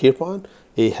 Wearing a kirpan,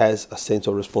 it has a sense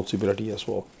of responsibility as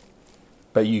well.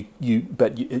 But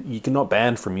you're not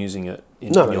banned from using it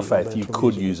in No, your you're not faith. banned You from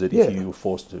could using use it. it Yeah. if you were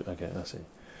forced to. Okay, I see.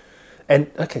 And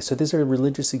okay, so there's a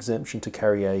religious exemption to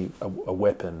carry a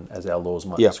weapon, as our laws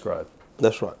might Yeah. describe.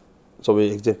 That's right. So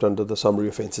we're exempt under the Summary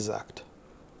Offences Act.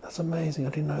 That's amazing. I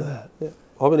didn't know that. Yeah.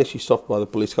 I've been actually stopped by the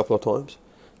police a couple of times.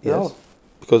 Yes.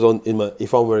 Because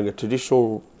if I'm wearing a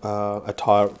traditional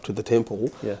attire to the temple,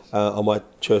 Yes. I might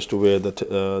choose to wear the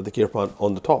kirpan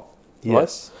on the top. right?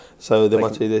 Yes. So they They might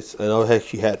can- say this, and I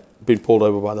actually had been pulled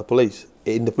over by the police.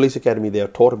 In the police academy, they are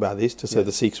taught about this to say Yes.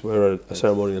 the Sikhs wear a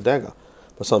ceremonial dagger.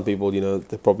 But some people,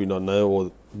 they probably not know,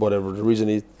 or whatever the reason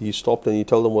is, you stopped and you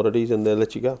tell them what it is, and they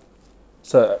let you go.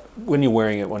 So when you're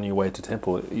wearing it on your way to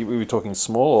temple, were you talking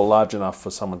small or large enough for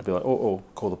someone to be like, oh,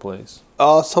 call the police?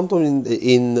 Sometimes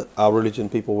in our religion,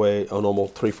 people wear a normal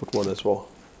 3-foot one as well.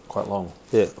 Quite long.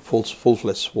 Yeah,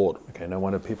 full-fledged sword. Okay, no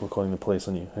wonder people are calling the police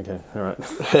on you. Okay, all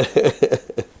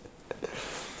right.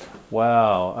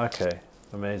 Wow. Okay,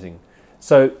 amazing.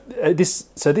 So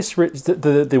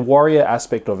the warrior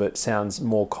aspect of it sounds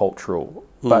more cultural,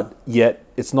 but yet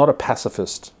it's not a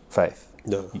pacifist faith.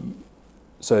 No.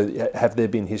 So have there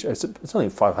been history? It's only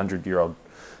a 500-year-old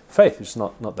faith. It's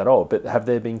not that old. But have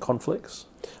there been conflicts?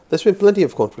 There's been plenty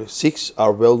of conflicts. Sikhs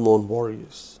are well-known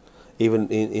warriors, even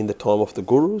in the time of the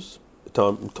gurus,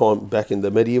 time back in the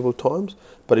medieval times,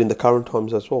 but in the current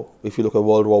times as well. If you look at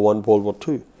World War I, World War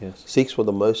II, Yes. Sikhs were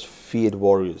the most feared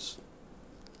warriors.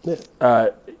 Yeah.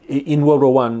 In World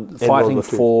War One, fighting War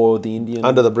Two. for the Indian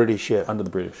Under the British, yeah. under the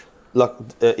British. Like,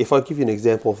 if I give you an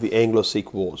example of the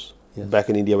Anglo-Sikh Wars, Yes. back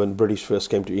in India when British first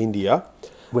came to India,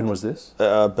 When was this?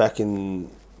 back in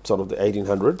sort of the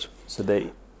 1800s, So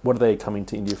what are they coming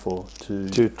to India for?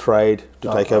 to trade, to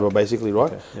Oh, take over okay. basically,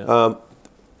 right? Okay, yeah.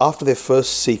 After their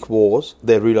first Sikh wars,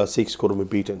 they realised Sikhs couldn't be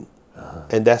beaten. Uh-huh.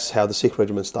 And that's how the Sikh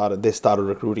regiment started. They started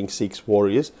recruiting Sikh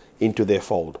warriors into their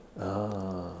fold.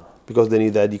 Because they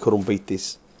knew that you couldn't beat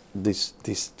this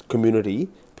community,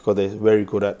 because they're very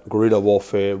good at guerrilla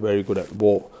warfare, very good at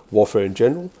warfare in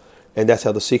general. And that's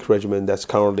how the Sikh regiment that's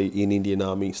currently in Indian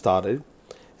Army started.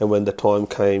 And when the time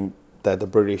came that the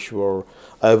British were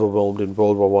overwhelmed in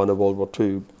World War One and World War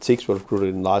Two, Sikhs were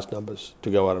recruited in large numbers to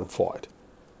go out and fight.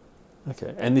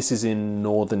 Okay, and this is in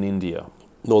northern India,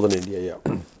 Northern India,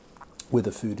 yeah. where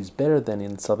the food is better than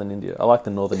in southern India. I like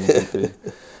the northern Indian food.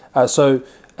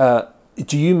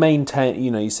 Do you maintain?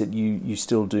 You said you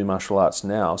still do martial arts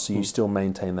now, so you still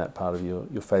maintain that part of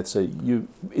your faith. So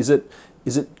is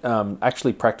it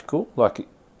actually practical? Like,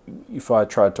 if I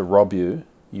tried to rob you,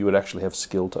 you would actually have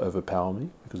skill to overpower me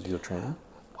because of your training.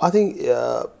 I think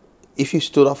if you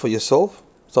stood up for yourself,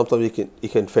 sometimes you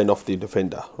can fend off the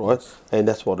defender, right? Yes. And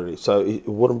that's what it is. So it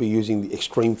wouldn't be using the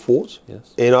extreme force.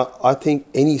 Yes. And I think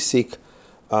any Sikh,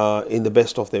 in the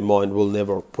best of their mind, will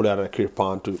never pull out a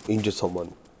kirpan to injure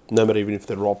someone, no matter even if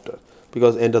they robbed it.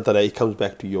 Because at the end of the day, it comes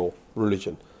back to your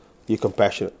religion. You're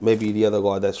compassionate. Maybe the other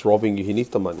guy that's robbing you, he needs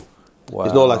the money. Wow.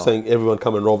 It's not like saying everyone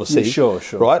come and rob a Sikh, sure, right?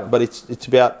 sure. But it's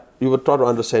about, you would try to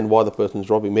understand why the person's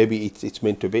robbing. Maybe it's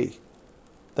meant to be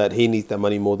that he needs that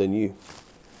money more than you.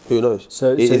 Who knows?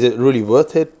 So Is it really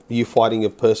worth it? You fighting a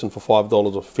person for $5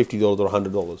 or $50 or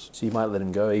 $100? So you might let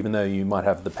him go, even though you might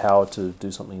have the power to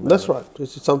do something about That's it. right.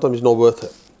 Sometimes it's not worth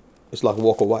it. It's like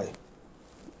walk away.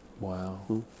 Wow.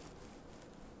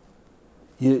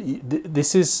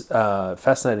 This is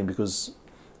fascinating because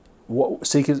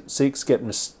Sikhs get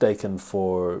mistaken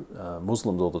for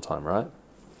Muslims all the time, right?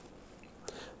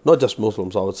 Not just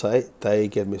Muslims, I would say. They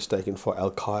get mistaken for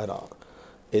Al Qaeda.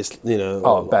 It's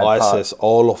bad ISIS,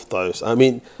 all of those. I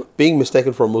mean, being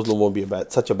mistaken for a Muslim won't be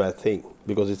such a bad thing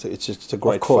because it's just a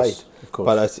great Of course, fate. of course.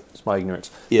 But It's my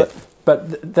ignorance. Yeah.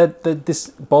 But this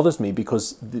bothers me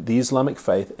because the Islamic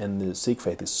faith and the Sikh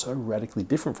faith is so radically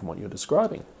different from what you're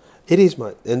describing. it is,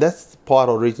 mate, and that's part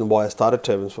of the reason why I started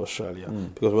Turbans for Australia.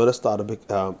 Because when I started,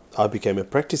 I became a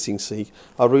practicing Sikh.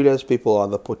 I realised people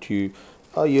either put you,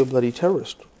 oh, you're a bloody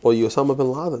terrorist, or you're Osama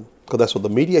bin Laden, because that's what the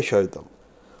media showed them.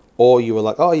 Or you were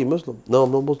like, oh, you're Muslim. No,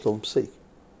 I'm not Muslim, I'm Sikh.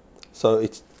 So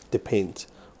it depends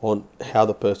on how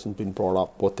the person's been brought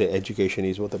up, what their education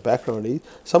is, what their background is.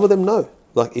 Some of them know.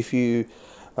 Like if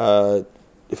I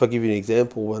give you an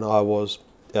example, when I was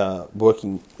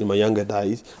working in my younger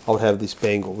days, I would have this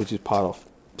bangle, which is part of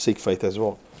Sikh faith as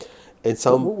well. And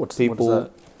some What is people,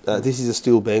 this is a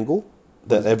steel bangle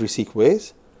that every Sikh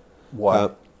wears. Why?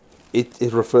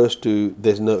 It refers to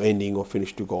there's no ending or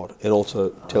finish to God, and also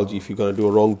tells you if you're going to do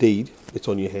a wrong deed, it's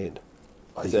on your hand.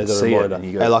 You As can a see it reminder, and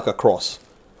you go, and like a cross.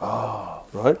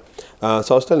 Right?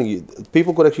 So I was telling you,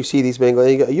 people could actually see these men go,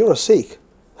 you're a Sikh.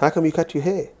 How come you cut your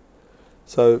hair?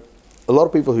 So A lot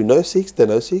of people who know Sikhs, they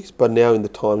know Sikhs, but now in the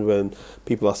time when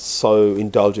people are so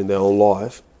indulged in their own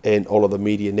life and all of the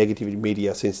media, negativity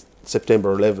media since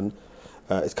September 11,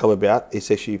 it's come about, it's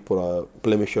actually put a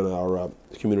blemish on our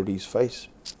community's face.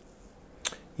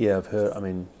 Yeah, I've heard. I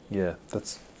mean, yeah,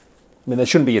 that's. I mean, they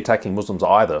shouldn't be attacking Muslims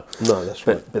either. No, that's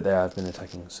right. But they have been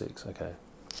attacking Sikhs. Okay.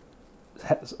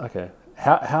 Okay.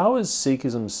 How is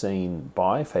Sikhism seen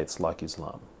by faiths like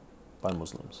Islam, by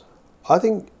Muslims? I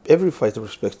think every faith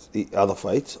respects the other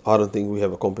faiths. I don't think we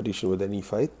have a competition with any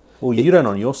faith. Well, you don't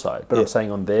on your side, but Yeah. I'm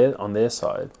saying on their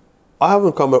side. I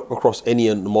haven't come across any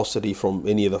animosity from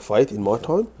any other faith in my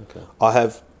time. Okay. I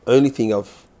have only thing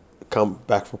I've come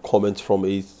back from comments from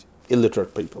is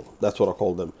illiterate people. That's what I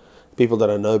call them. People that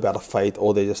don't know about a faith,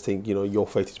 or they just think, your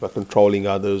faith is about controlling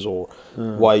others, or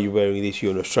why are you wearing this?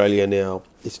 You're in Australia now.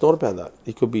 It's not about that.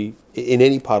 It could be in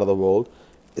any part of the world.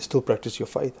 Still practice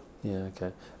your faith. Yeah, okay.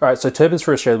 All right, so Turbans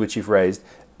for Australia, which you've raised,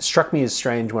 struck me as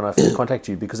strange when I first contacted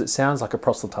you because it sounds like a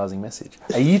proselytising message.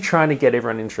 Are you trying to get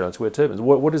everyone in Australia to wear turbans?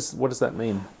 What does that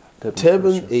mean? Turbans for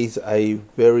Turban Australia? is a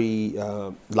very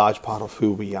large part of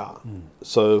who we are.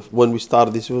 So when we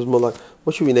started this, it was more like,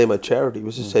 what should we name our charity?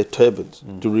 We should say turbans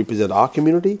to represent our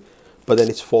community, but then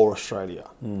it's for Australia.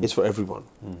 It's for everyone.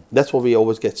 That's what we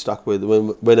always get stuck with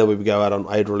whenever we go out on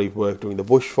aid relief work, doing the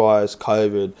bushfires,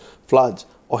 COVID, floods.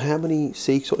 Or how many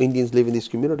Sikhs or Indians live in this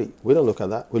community? We don't look at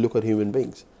that. We look at human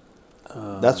beings.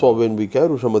 That's why when we go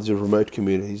to some of these remote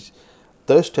communities,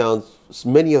 those towns,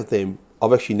 many of them,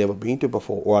 I've actually never been to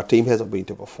before, or our team hasn't been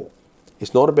to before.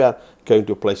 It's not about going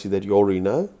to places that you already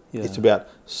know. Yeah. It's about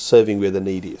serving where the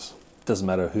need is. Doesn't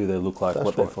matter who they look like, That's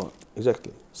what right. they're for.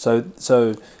 Exactly. So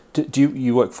do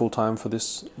you work full time for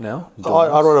this now?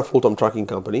 I run a full-time trucking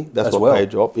company. That's As my well?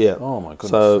 paid job. Yeah. Oh my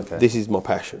goodness. So Okay. this is my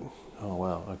passion. Oh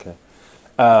wow. Okay.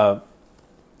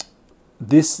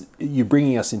 You're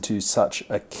bringing us into such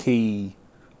a key.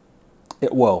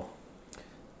 Well,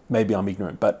 maybe I'm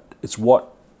ignorant, but it's what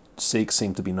Sikhs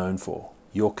seem to be known for.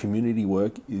 Your community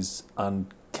work is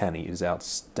uncanny. It is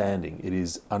outstanding. It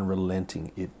is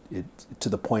unrelenting. It to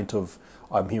the point of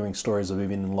I'm hearing stories of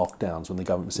even in lockdowns when the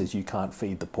government says you can't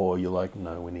feed the poor. You're like,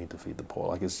 no, we need to feed the poor.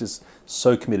 Like it's just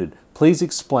so committed. Please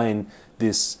explain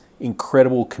this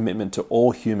incredible commitment to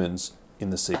all humans in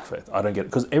the Sikh faith. I don't get it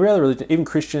because every other religion, even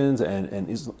Christians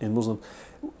and Muslims,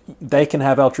 they can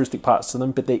have altruistic parts to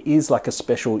them, but there is like a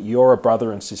special. You're a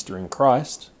brother and sister in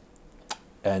Christ,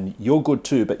 and you're good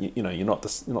too. But you're not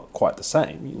quite the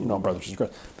same. You're not brothers and sisters in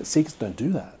Christ. But Sikhs don't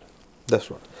do that. That's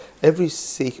right. Every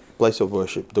Sikh place of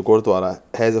worship, the Gurdwara,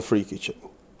 has a free kitchen.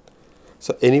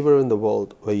 So anywhere in the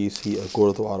world where you see a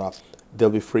Gurdwara,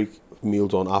 there'll be free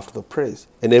meals on after the prayers,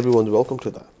 and everyone's welcome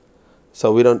to that.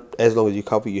 So we don't, as long as you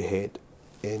cover your head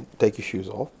and take your shoes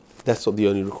off, that's not the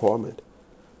only requirement.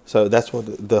 So that's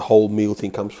what the whole meal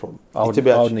thing comes from. I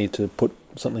would need to put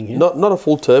something here. Not a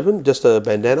full turban, just a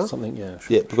bandana. Something, yeah.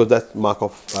 Sure. Yeah, because that's mark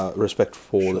of respect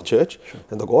for the church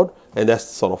and the God, and that's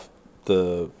sort of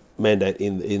the mandate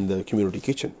in the community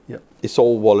kitchen. Yep. It's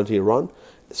all volunteer run,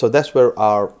 so that's where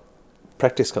our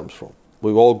practice comes from.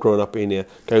 We've all grown up in here,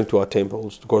 going to our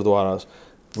temples, gurdwaras,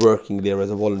 working there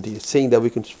as a volunteer, seeing that we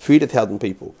can feed 1,000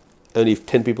 people. Only if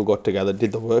 10 people got together,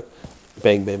 did the work,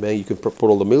 bang, bang, bang, you can put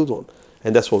all the meals on,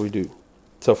 and that's what we do.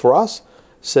 So for us,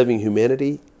 serving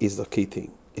humanity is the key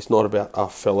thing. It's not about our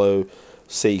fellow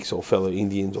Sikhs or fellow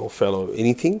Indians or fellow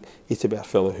anything. It's about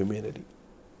fellow humanity.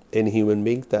 Any human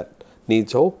being that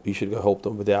needs help, you should go help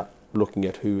them without looking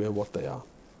at who and what they are.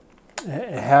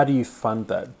 How do you fund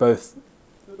that? Both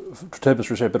Turbans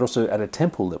for Australia, but also at a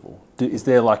temple level. Is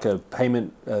there like a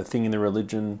payment thing in the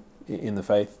religion, in the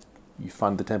faith? You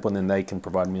fund the temple and then they can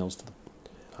provide meals to the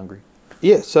hungry?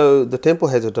 Yeah, so the temple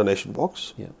has a donation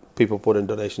box. Yeah. People put in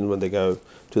donations when they go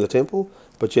to the temple,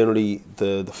 but generally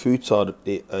the food side,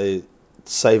 a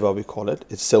seva we call it,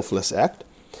 it's selfless act,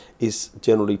 is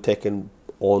generally taken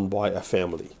on by a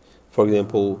family. For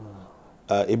example,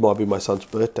 it might be my son's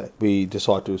birthday. We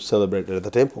decide to celebrate it at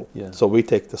the temple. Yeah. So we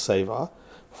take the seva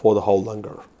for the whole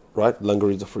langar, right? Langar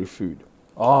is the free food.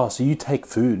 Oh, so you take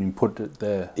food and put it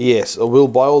there. Yes, we'll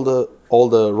buy all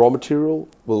the raw material.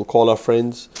 We'll call our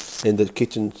friends, and the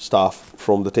kitchen staff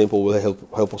from the temple will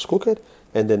help us cook it,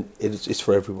 and then it's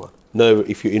for everyone. No,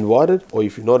 if you're invited or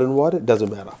if you're not invited, it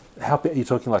doesn't matter. How are you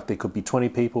talking? Like there could be 20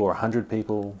 people or 100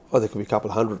 people? Oh, there could be a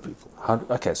couple of hundred people.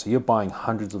 Okay, so you're buying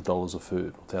hundreds of dollars of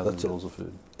food, thousands of dollars of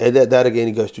food. And that again,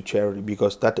 it goes to charity,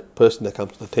 because that person that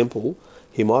comes to the temple,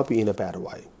 he might be in a bad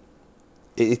way.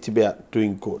 It's about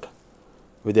doing good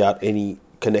without any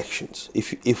connections.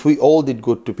 If we all did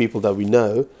good to people that we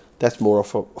know, that's more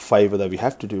of a favor that we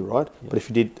have to do, right? Yeah. But if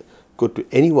you did good to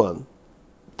anyone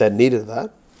that needed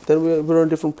that, then we're in a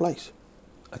different place.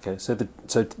 Okay, so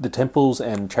the temples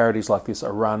and charities like this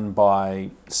are run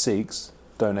by Sikhs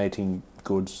donating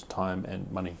goods, time,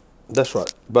 and money. That's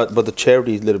right. But the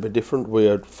charity is a little bit different. We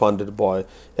are funded by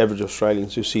average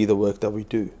Australians who see the work that we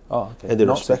do. Oh, okay. And they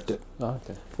Not respect Sikhs. it. Oh,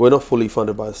 okay. We're not fully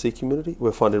funded by the Sikh community.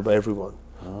 We're funded by everyone.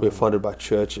 Oh. We're funded by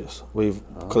churches. We've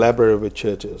collaborated with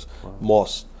churches,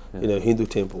 mosques, Yeah. Hindu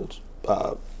temples,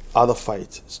 other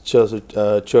faiths, Church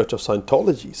of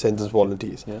Scientology sends us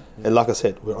volunteers. Yeah, yeah. And like I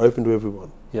said, we're open to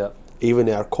everyone. Yeah. Even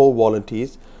our core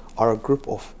volunteers are a group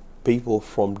of people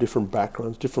from different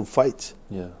backgrounds, different faiths.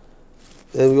 Yeah.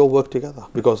 And we all work together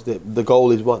because the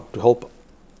goal is one, to help.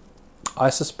 I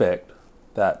suspect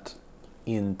that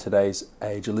in today's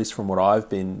age, at least from what I've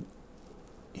been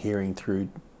hearing through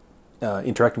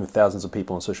interacting with thousands of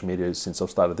people on social media since I've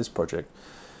started this project,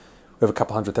 we have a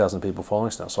couple 100,000 people following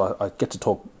us now. So I get to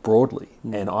talk broadly,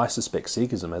 and I suspect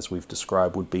Sikhism, as we've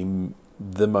described, would be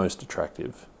the most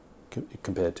attractive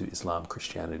compared to Islam,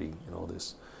 Christianity, and all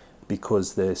this,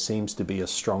 because there seems to be a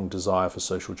strong desire for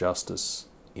social justice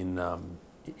in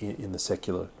the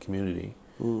secular community,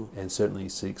 and certainly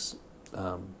Sikhs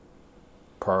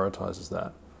prioritises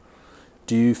that.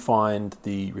 Do you find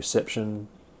the reception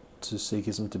to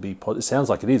Sikhism to be positive? It sounds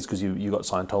like it is, because you got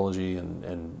Scientology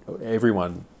and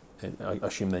everyone, and I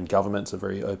assume then governments are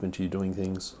very open to you doing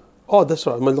things. Oh, that's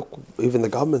right. I mean, look, even the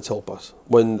governments help us.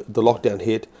 When the lockdown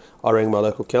hit, I rang my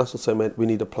local council and said, man, we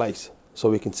need a place so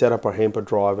we can set up our hamper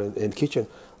drive and kitchen.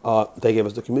 They gave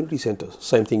us the community centre.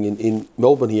 Same thing in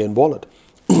Melbourne here in Wallet.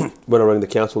 When I rang the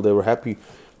council, they were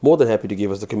more than happy to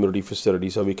give us the community facility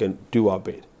so we can do our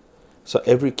bit. So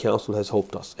every council has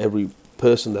helped us. Every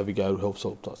person that we go to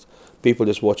helped us. People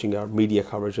just watching our media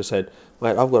coverage have said,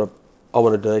 mate, I want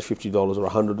to donate $50 or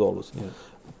 $100. Yeah.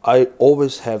 I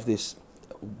always have this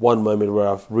one moment where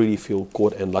I really feel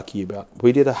good and lucky about.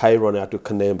 We did a hay run out to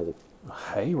Canamble A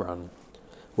hay run.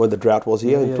 when the drought was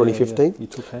here in 2015. Yeah. You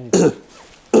took hay.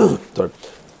 Sorry.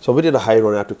 So we did a hay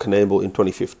run out to Canamble in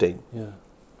 2015, Yeah.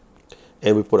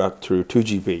 and we put out through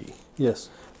 2GB Yes.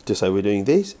 to say we're doing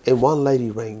this. And one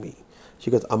lady rang me. She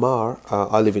goes, Amar,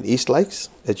 I live in East Lakes.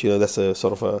 As you know, that's a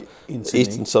sort of a In Sydney.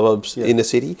 eastern suburbs Yeah. in the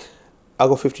city. I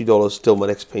got $50 till my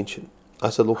next pension. I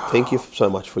said, look, thank you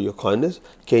so much for your kindness.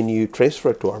 Can you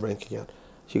transfer it to our bank account?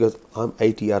 She goes, I'm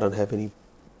 80. I don't have any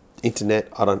internet.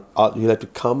 You'll have to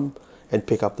come and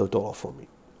pick up the dollar from me.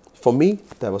 For me,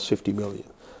 that was 50 million.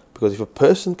 Because if a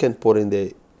person can put in their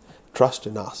trust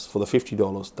in us for the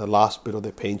 $50, the last bit of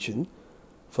their pension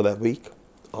for that week,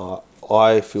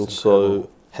 I feel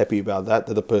so happy about that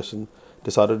the person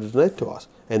decided to donate to us.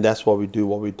 And that's why we do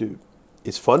what we do.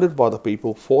 It's funded by the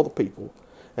people, for the people.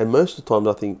 And most of the time,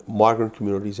 I think migrant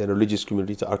communities and religious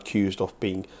communities are accused of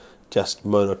being just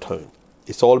monotone.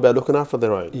 It's all about looking after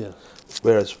their own. Yeah.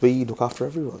 Whereas we look after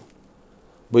everyone.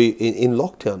 In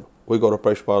lockdown, we got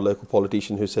approached by a local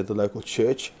politician who said the local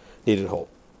church needed help.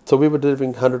 So we were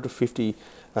delivering 150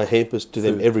 hampers to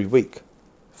them Food. every week.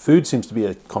 Food seems to be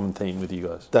a common theme with you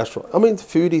guys. That's right. I mean,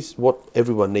 food is what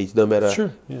everyone needs, no matter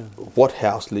Sure. Yeah. what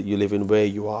house you live in, where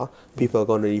you are. People are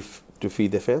going to need to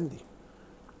feed their family.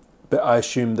 But I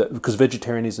assume that because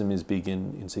vegetarianism is big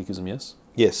in Sikhism, yes?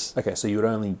 Yes, Okay, so you would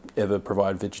only ever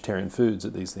provide vegetarian foods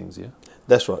at these things, yeah?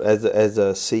 that's right. As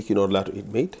a Sikh, you're not allowed to eat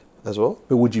meat as well.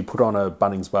 But would you put on a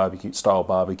Bunnings style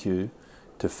barbecue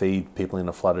to feed people in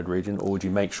a flooded region, or would you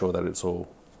make sure that it's all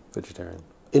vegetarian?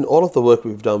 In all of the work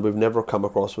we've done, we've never come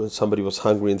across when somebody was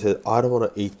hungry and said, I don't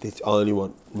want to eat this, I only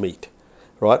want meat,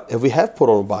 right? And we have put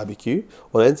on a barbecue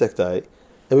on Anzac Day,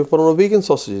 and we put on a vegan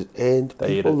sausages, and They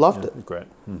people eat it. loved Yeah, it. Great.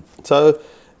 So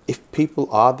if people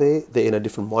are there, they're in a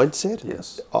different mindset.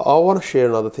 Yes. I want to share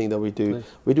another thing that we do. Please.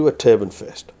 We do a turban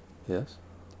fest. Yes.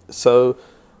 So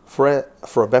for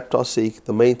a baptized Sikh,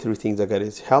 the main three things I get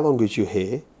is how long is your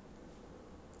hair,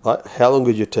 right? How long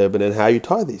is your turban, and how you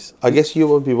tie this. I guess you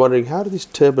will be wondering, how does this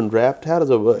turban wrapped? How does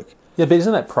it work? Yeah, but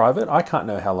isn't that private? I can't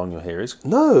know how long your hair is.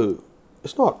 No,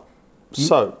 it's not.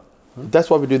 So that's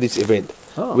why we do this event.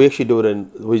 Oh. We actually do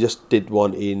it we just did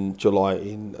one in July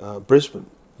in Brisbane.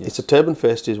 Yes. It's a turban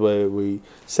fest, is where we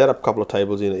set up a couple of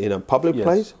tables in a public Yes.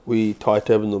 place. We tie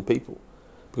turbans on people.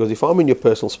 Because if I'm in your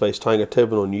personal space tying a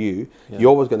turban on you, Yeah. you're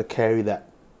always going to carry that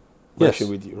Yes. notion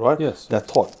with you, right? Yes. That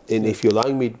thought. And if you're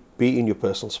allowing me to be in your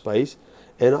personal space,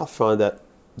 and I find that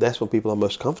that's when people are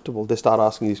most comfortable. They start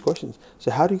asking these questions.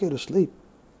 So how do you go to sleep?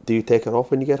 Do you take it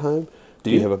off when you get home? Do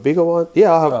you you? have a bigger one?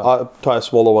 Yeah, Oh. I tie a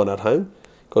smaller one at home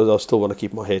because I still want to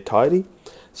keep my hair tidy.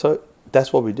 So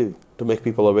that's what we do to make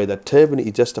people aware that turban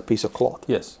is just a piece of cloth,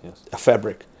 Yes, yes. a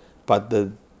fabric. But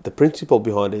the principle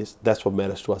behind it is that's what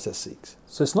matters to us as Sikhs.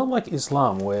 So it's not like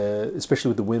Islam, where, especially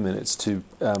with the women, it's to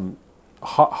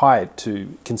hide,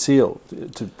 to conceal,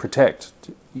 to protect.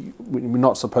 We're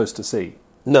not supposed to see.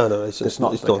 No, it's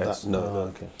not the case. that. No.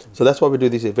 Okay. So that's why we do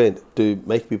this event, to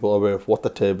make people aware of what the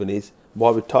turban is,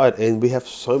 why we tie it, and we have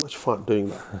so much fun doing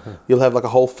that. You'll have like a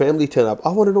whole family turn up. I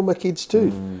want it on my kids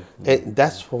too. And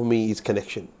that's for me is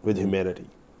connection with humanity.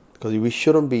 Because we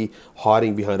shouldn't be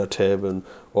hiding behind a turban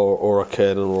or a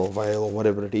curtain or a veil or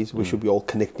whatever it is. We should be all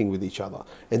connecting with each other.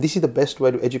 And this is the best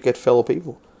way to educate fellow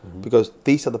people. Because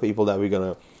these are the people that we're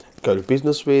going to go to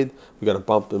business with, we're going to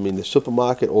bump them in the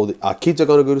supermarket, or our kids are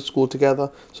going to go to school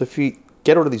together. So if we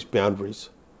get out of these boundaries,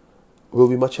 we'll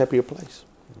be a much happier place.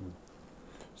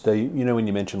 So, when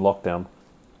you mentioned lockdown,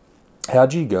 how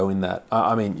do you go in that?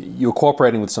 I mean, you're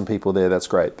cooperating with some people there, that's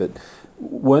great, but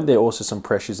weren't there also some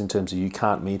pressures in terms of you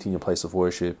can't meet in your place of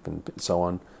worship and so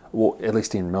on? Or at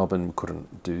least in Melbourne, we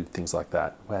couldn't do things like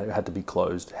that. It had to be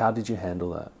closed. How did you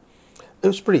handle that? It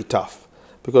was pretty tough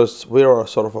because we are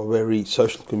sort of a very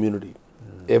social community.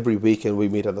 Every weekend we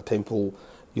meet at the temple,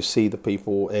 you see the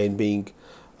people, and being,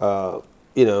 so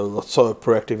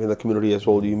proactive in the community as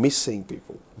well, you miss seeing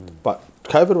people. But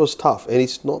COVID was tough, and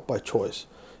it's not by choice.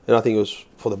 And I think it was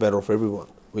for the better of everyone.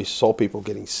 We saw people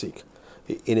getting sick.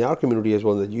 In our community as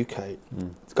well in the UK,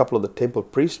 a couple of the temple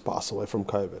priests passed away from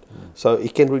COVID. So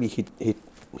it can really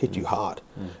hit you hard.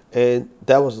 And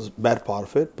that was the bad part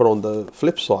of it. But on the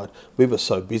flip side, we were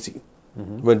so busy.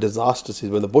 When disasters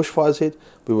hit, when the bushfires hit,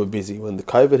 we were busy. When the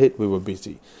COVID hit, we were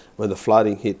busy. When the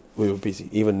flooding hit, we were busy.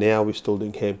 Even now, we're still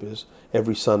doing hampers.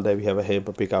 Every Sunday, we have a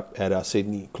hamper pickup at our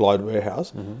Sydney Clyde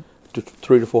warehouse to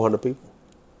 300 to 400 people.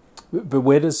 But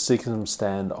where does Sikhism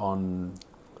stand on...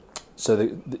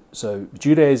 So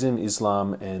Judaism,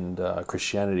 Islam, and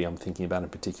Christianity, I'm thinking about in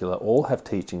particular, all have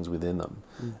teachings within them.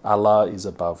 Allah is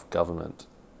above government.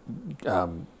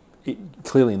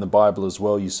 Clearly in the Bible as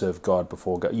well, you serve God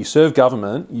before God. You serve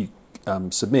government, you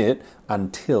submit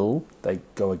until they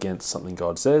go against something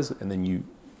God says, and then you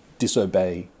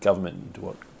disobey government, you do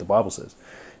what the Bible says.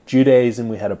 Judaism,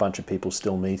 we had a bunch of people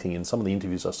still meeting. In some of the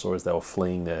interviews I saw as they were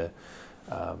fleeing their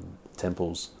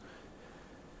temples,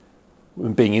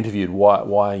 when being interviewed,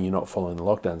 why are you not following the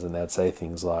lockdowns? And they'd say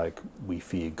things like, we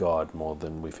fear God more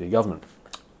than we fear government.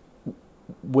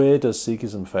 Where does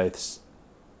Sikhism faith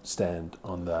stand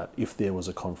on that if there was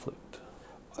a conflict?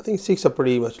 I think Sikhs are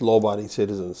pretty much law-abiding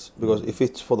citizens, because if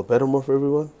it's for the betterment of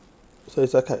everyone, so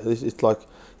it's okay. It's like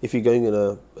if you're going in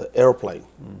an aeroplane,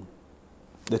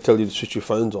 they tell you to switch your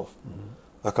phones off.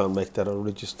 I can't make that a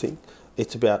religious thing.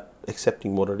 It's about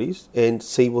accepting what it is and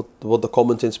see what the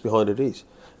common sense behind it is.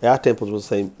 Our temples was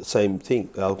the same thing.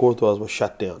 Our gurdwaras were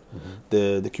shut down.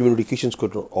 The community kitchens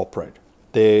couldn't operate.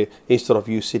 Instead of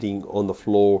you sitting on the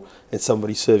floor and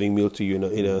somebody serving meal to you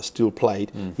in a steel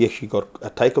plate, you actually got a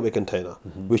takeaway container,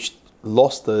 which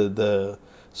lost the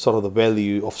sort of the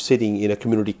value of sitting in a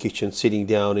community kitchen, sitting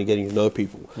down and getting to know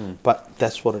people. But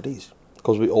that's what it is,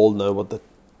 because we all know what the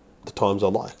times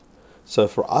are like. So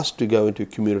for us to go into a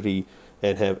community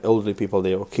and have elderly people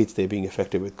there or kids there being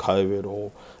affected with COVID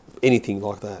or anything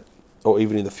like that, or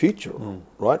even in the future,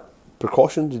 right?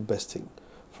 Precaution is the best thing.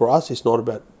 For us, it's not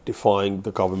about defying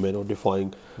the government or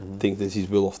defying things that is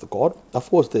will of the God. Of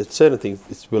course, there's certain things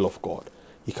it's will of God.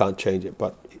 You can't change it.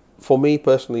 But for me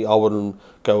personally, I wouldn't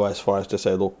go as far as to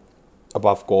say, look,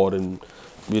 above God and,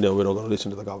 we're not going to listen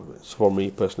to the government. So for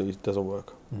me personally, it doesn't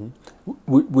work.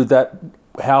 With that,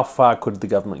 how far could the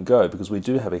government go? Because we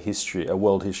do have a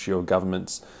world history of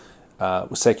governments,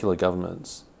 secular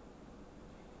governments,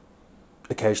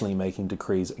 occasionally making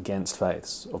decrees against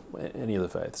faiths, or any of the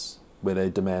faiths, where they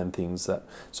demand things that...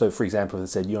 So, for example, if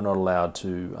they said you're not allowed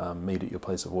to meet at your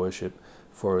place of worship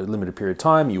for a limited period of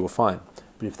time, you were fine.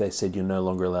 But if they said you're no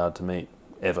longer allowed to meet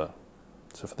ever,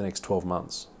 so for the next 12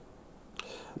 months...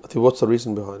 I think what's the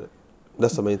reason behind it?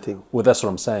 That's the main thing. Well, that's what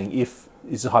I'm saying. If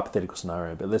it's a hypothetical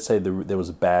scenario, but let's say there was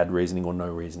a bad reasoning or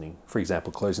no reasoning. For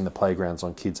example, closing the playgrounds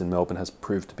on kids in Melbourne has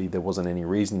proved to be there wasn't any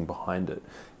reasoning behind it.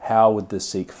 How would the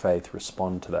Sikh faith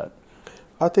respond to that?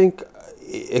 I think,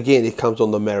 again, it comes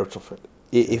on the merits of it.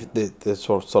 If the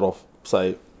sort of,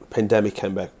 say, pandemic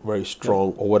came back very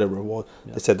strong or whatever it was,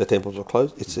 they said the temples were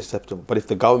closed, it's acceptable. But if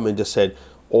the government just said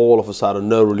all of a sudden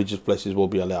no religious places will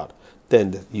be allowed,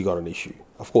 then you got an issue.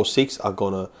 Of course, Sikhs are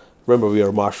going to... Remember, we are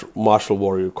a martial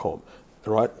warrior com,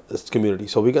 right? It's community.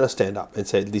 So we're going to stand up and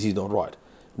say, this is not right.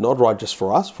 Not right just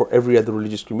for us, for every other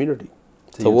religious community.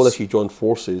 So we'll actually join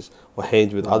forces or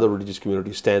hands with other religious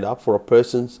communities, stand up for a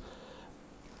person's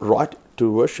right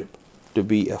to worship, to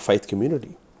be a faith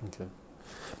community. Okay.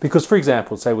 Because, for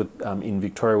example, say in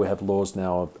Victoria we have laws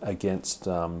now against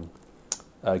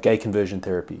gay conversion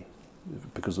therapy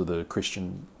because of the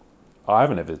Christian... I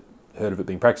haven't ever heard of it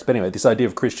being practiced. But anyway, this idea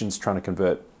of Christians trying to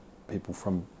convert people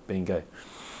from being gay,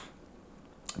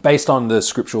 based on the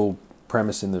scriptural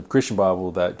premise in the Christian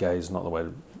Bible that gay is not the way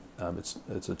to,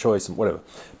 it's a choice and whatever.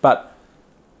 But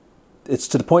it's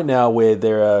to the point now where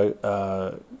there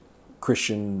are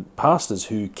Christian pastors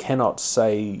who cannot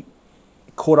say,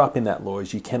 caught up in that law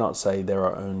is you cannot say there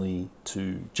are only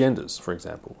two genders, for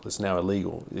example. It's now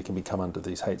illegal. It can become under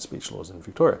these hate speech laws in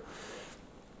Victoria.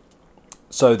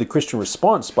 So the Christian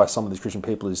response by some of these Christian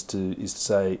people is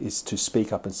to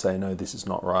speak up and say, no, this is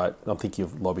not right. I'm thinking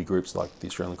of lobby groups like the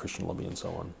Australian Christian Lobby and so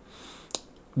on.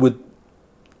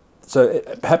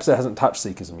 Perhaps it hasn't touched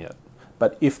Sikhism yet,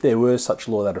 but if there were such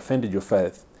law that offended your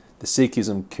faith, the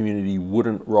Sikhism community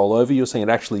wouldn't roll over. You're saying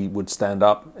it actually would stand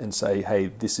up and say, hey,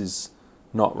 this is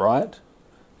not right?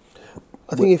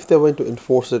 I think if they went to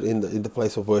enforce it in the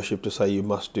place of worship to say you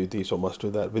must do this or must do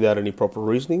that without any proper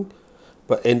reasoning,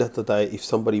 but end of the day, if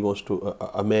somebody wants to,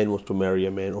 a man wants to marry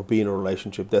a man or be in a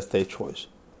relationship, that's their choice.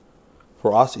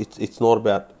 For us, it's not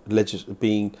about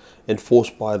being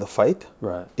enforced by the faith.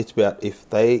 Right. It's about if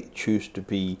they choose to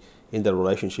be in the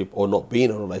relationship or not be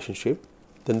in a relationship,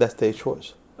 then that's their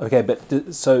choice. Okay,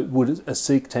 but so would a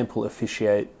Sikh temple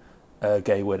officiate a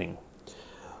gay wedding?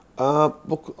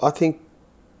 Look, I think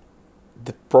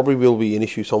there probably will be an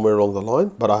issue somewhere along the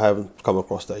line, but I haven't come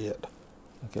across that yet.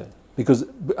 Okay. Because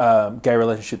gay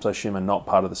relationships, I assume, are not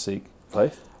part of the Sikh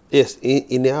faith? Yes,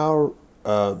 in our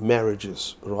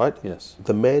marriages, right? Yes.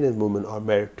 The man and woman are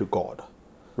married to God.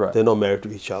 Right. They're not married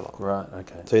to each other. Right,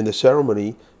 okay. So in the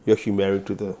ceremony, you're actually married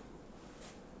to the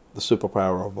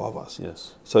superpower above us.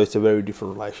 Yes. So it's a very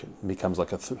different relation. It becomes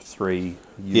like a three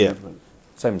Yeah.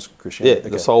 Same as Christianity. Yeah, Okay.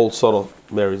 the soul sort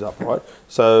of marries up, right?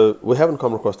 So we haven't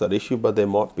come across that issue, but there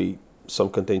might be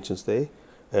some contentions there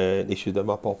and issues that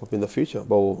might pop up in the future.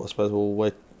 But I suppose we'll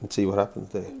wait and see what happens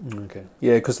there. Okay.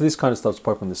 Yeah, because this kind of stuff's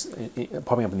popping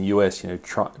up in the US,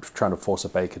 trying to force a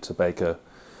baker to bake a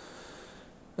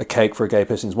cake for a gay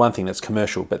person is one thing, that's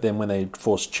commercial. But then when they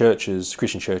force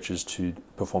Christian churches to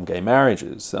perform gay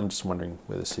marriages, I'm just wondering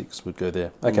where the Sikhs would go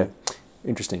there. Okay,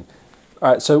 Interesting.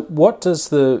 All right, so what does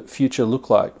the future look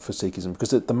like for Sikhism?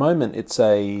 Because at the moment it's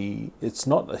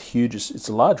not a huge, it's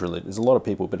a large religion. There's a lot of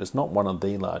people, but it's not one of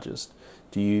the largest.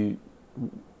 Do you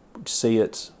see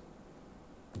it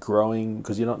growing?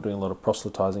 Because you're not doing a lot of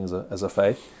proselytizing as a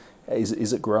faith.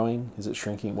 Is it growing? Is it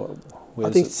shrinking? I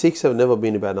think Sikhs have never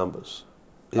been about numbers.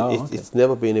 Okay. It's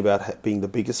never been about being the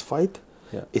biggest faith.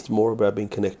 Yeah. It's more about being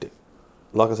connected.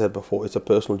 Like I said before, it's a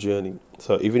personal journey.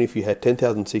 So even if you had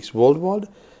 10,000 Sikhs worldwide,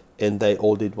 and they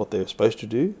all did what they were supposed to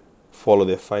do, follow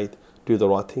their faith, do the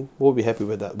right thing, we'll be happy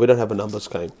with that. We don't have a numbers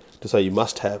game to say you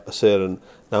must have a certain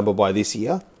number by this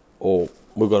year or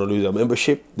we're going to lose our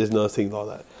membership. There's nothing like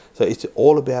that. So it's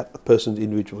all about a person's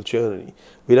individual journey.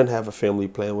 We don't have a family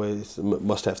plan where it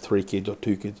must have 3 kids or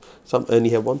 2 kids. Some only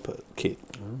have 1 kid.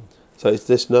 So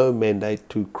there's no mandate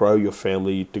to grow your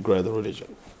family, to grow the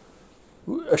religion.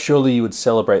 Surely you would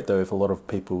celebrate, though, if a lot of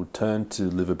people turn to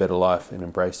live a better life and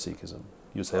embrace Sikhism.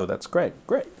 You say, oh, that's great.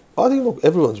 I think, look,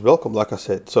 everyone's welcome, like I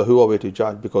said. So who are we to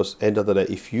judge? Because end of the day,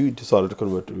 if you decided to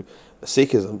convert to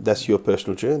Sikhism, that's your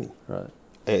personal journey. Right.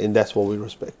 And that's what we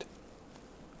respect.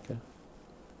 Okay.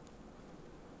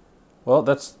 Well,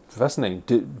 that's fascinating.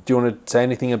 Do you want to say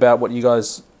anything about what you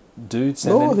guys do?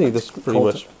 No, I think that's pretty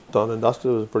much done and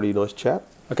dusted. It was a pretty nice chat.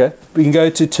 Okay. We can go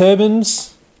to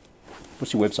Turbans.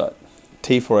 What's your website?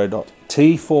 T4A.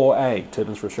 T4A,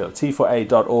 Turbans for Australia.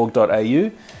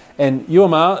 T4A.org.au. And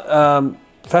Yuamar,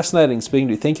 fascinating speaking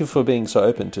to you. Thank you for being so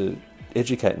open to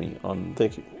educate me on...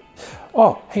 Thank you.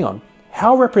 Oh, hang on.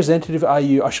 How representative are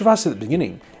you? I should have asked at the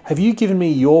beginning. Have you given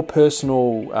me your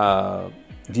personal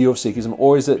view of Sikhism,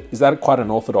 or is that quite an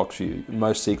orthodox view?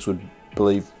 Most Sikhs would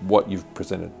believe what you've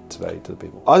presented today to the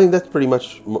people. I think that's pretty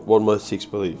much what most Sikhs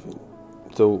believe in.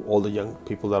 So all the young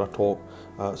people that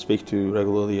I speak to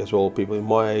regularly as well, people in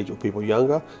my age or people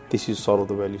younger, this is sort of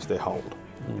the values they hold.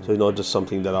 So it's not just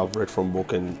something that I've read from a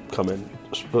book and come and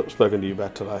spoken to you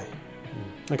about today.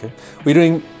 Okay. We're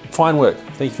doing fine work.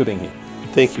 Thank you for being here.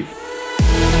 Thank you.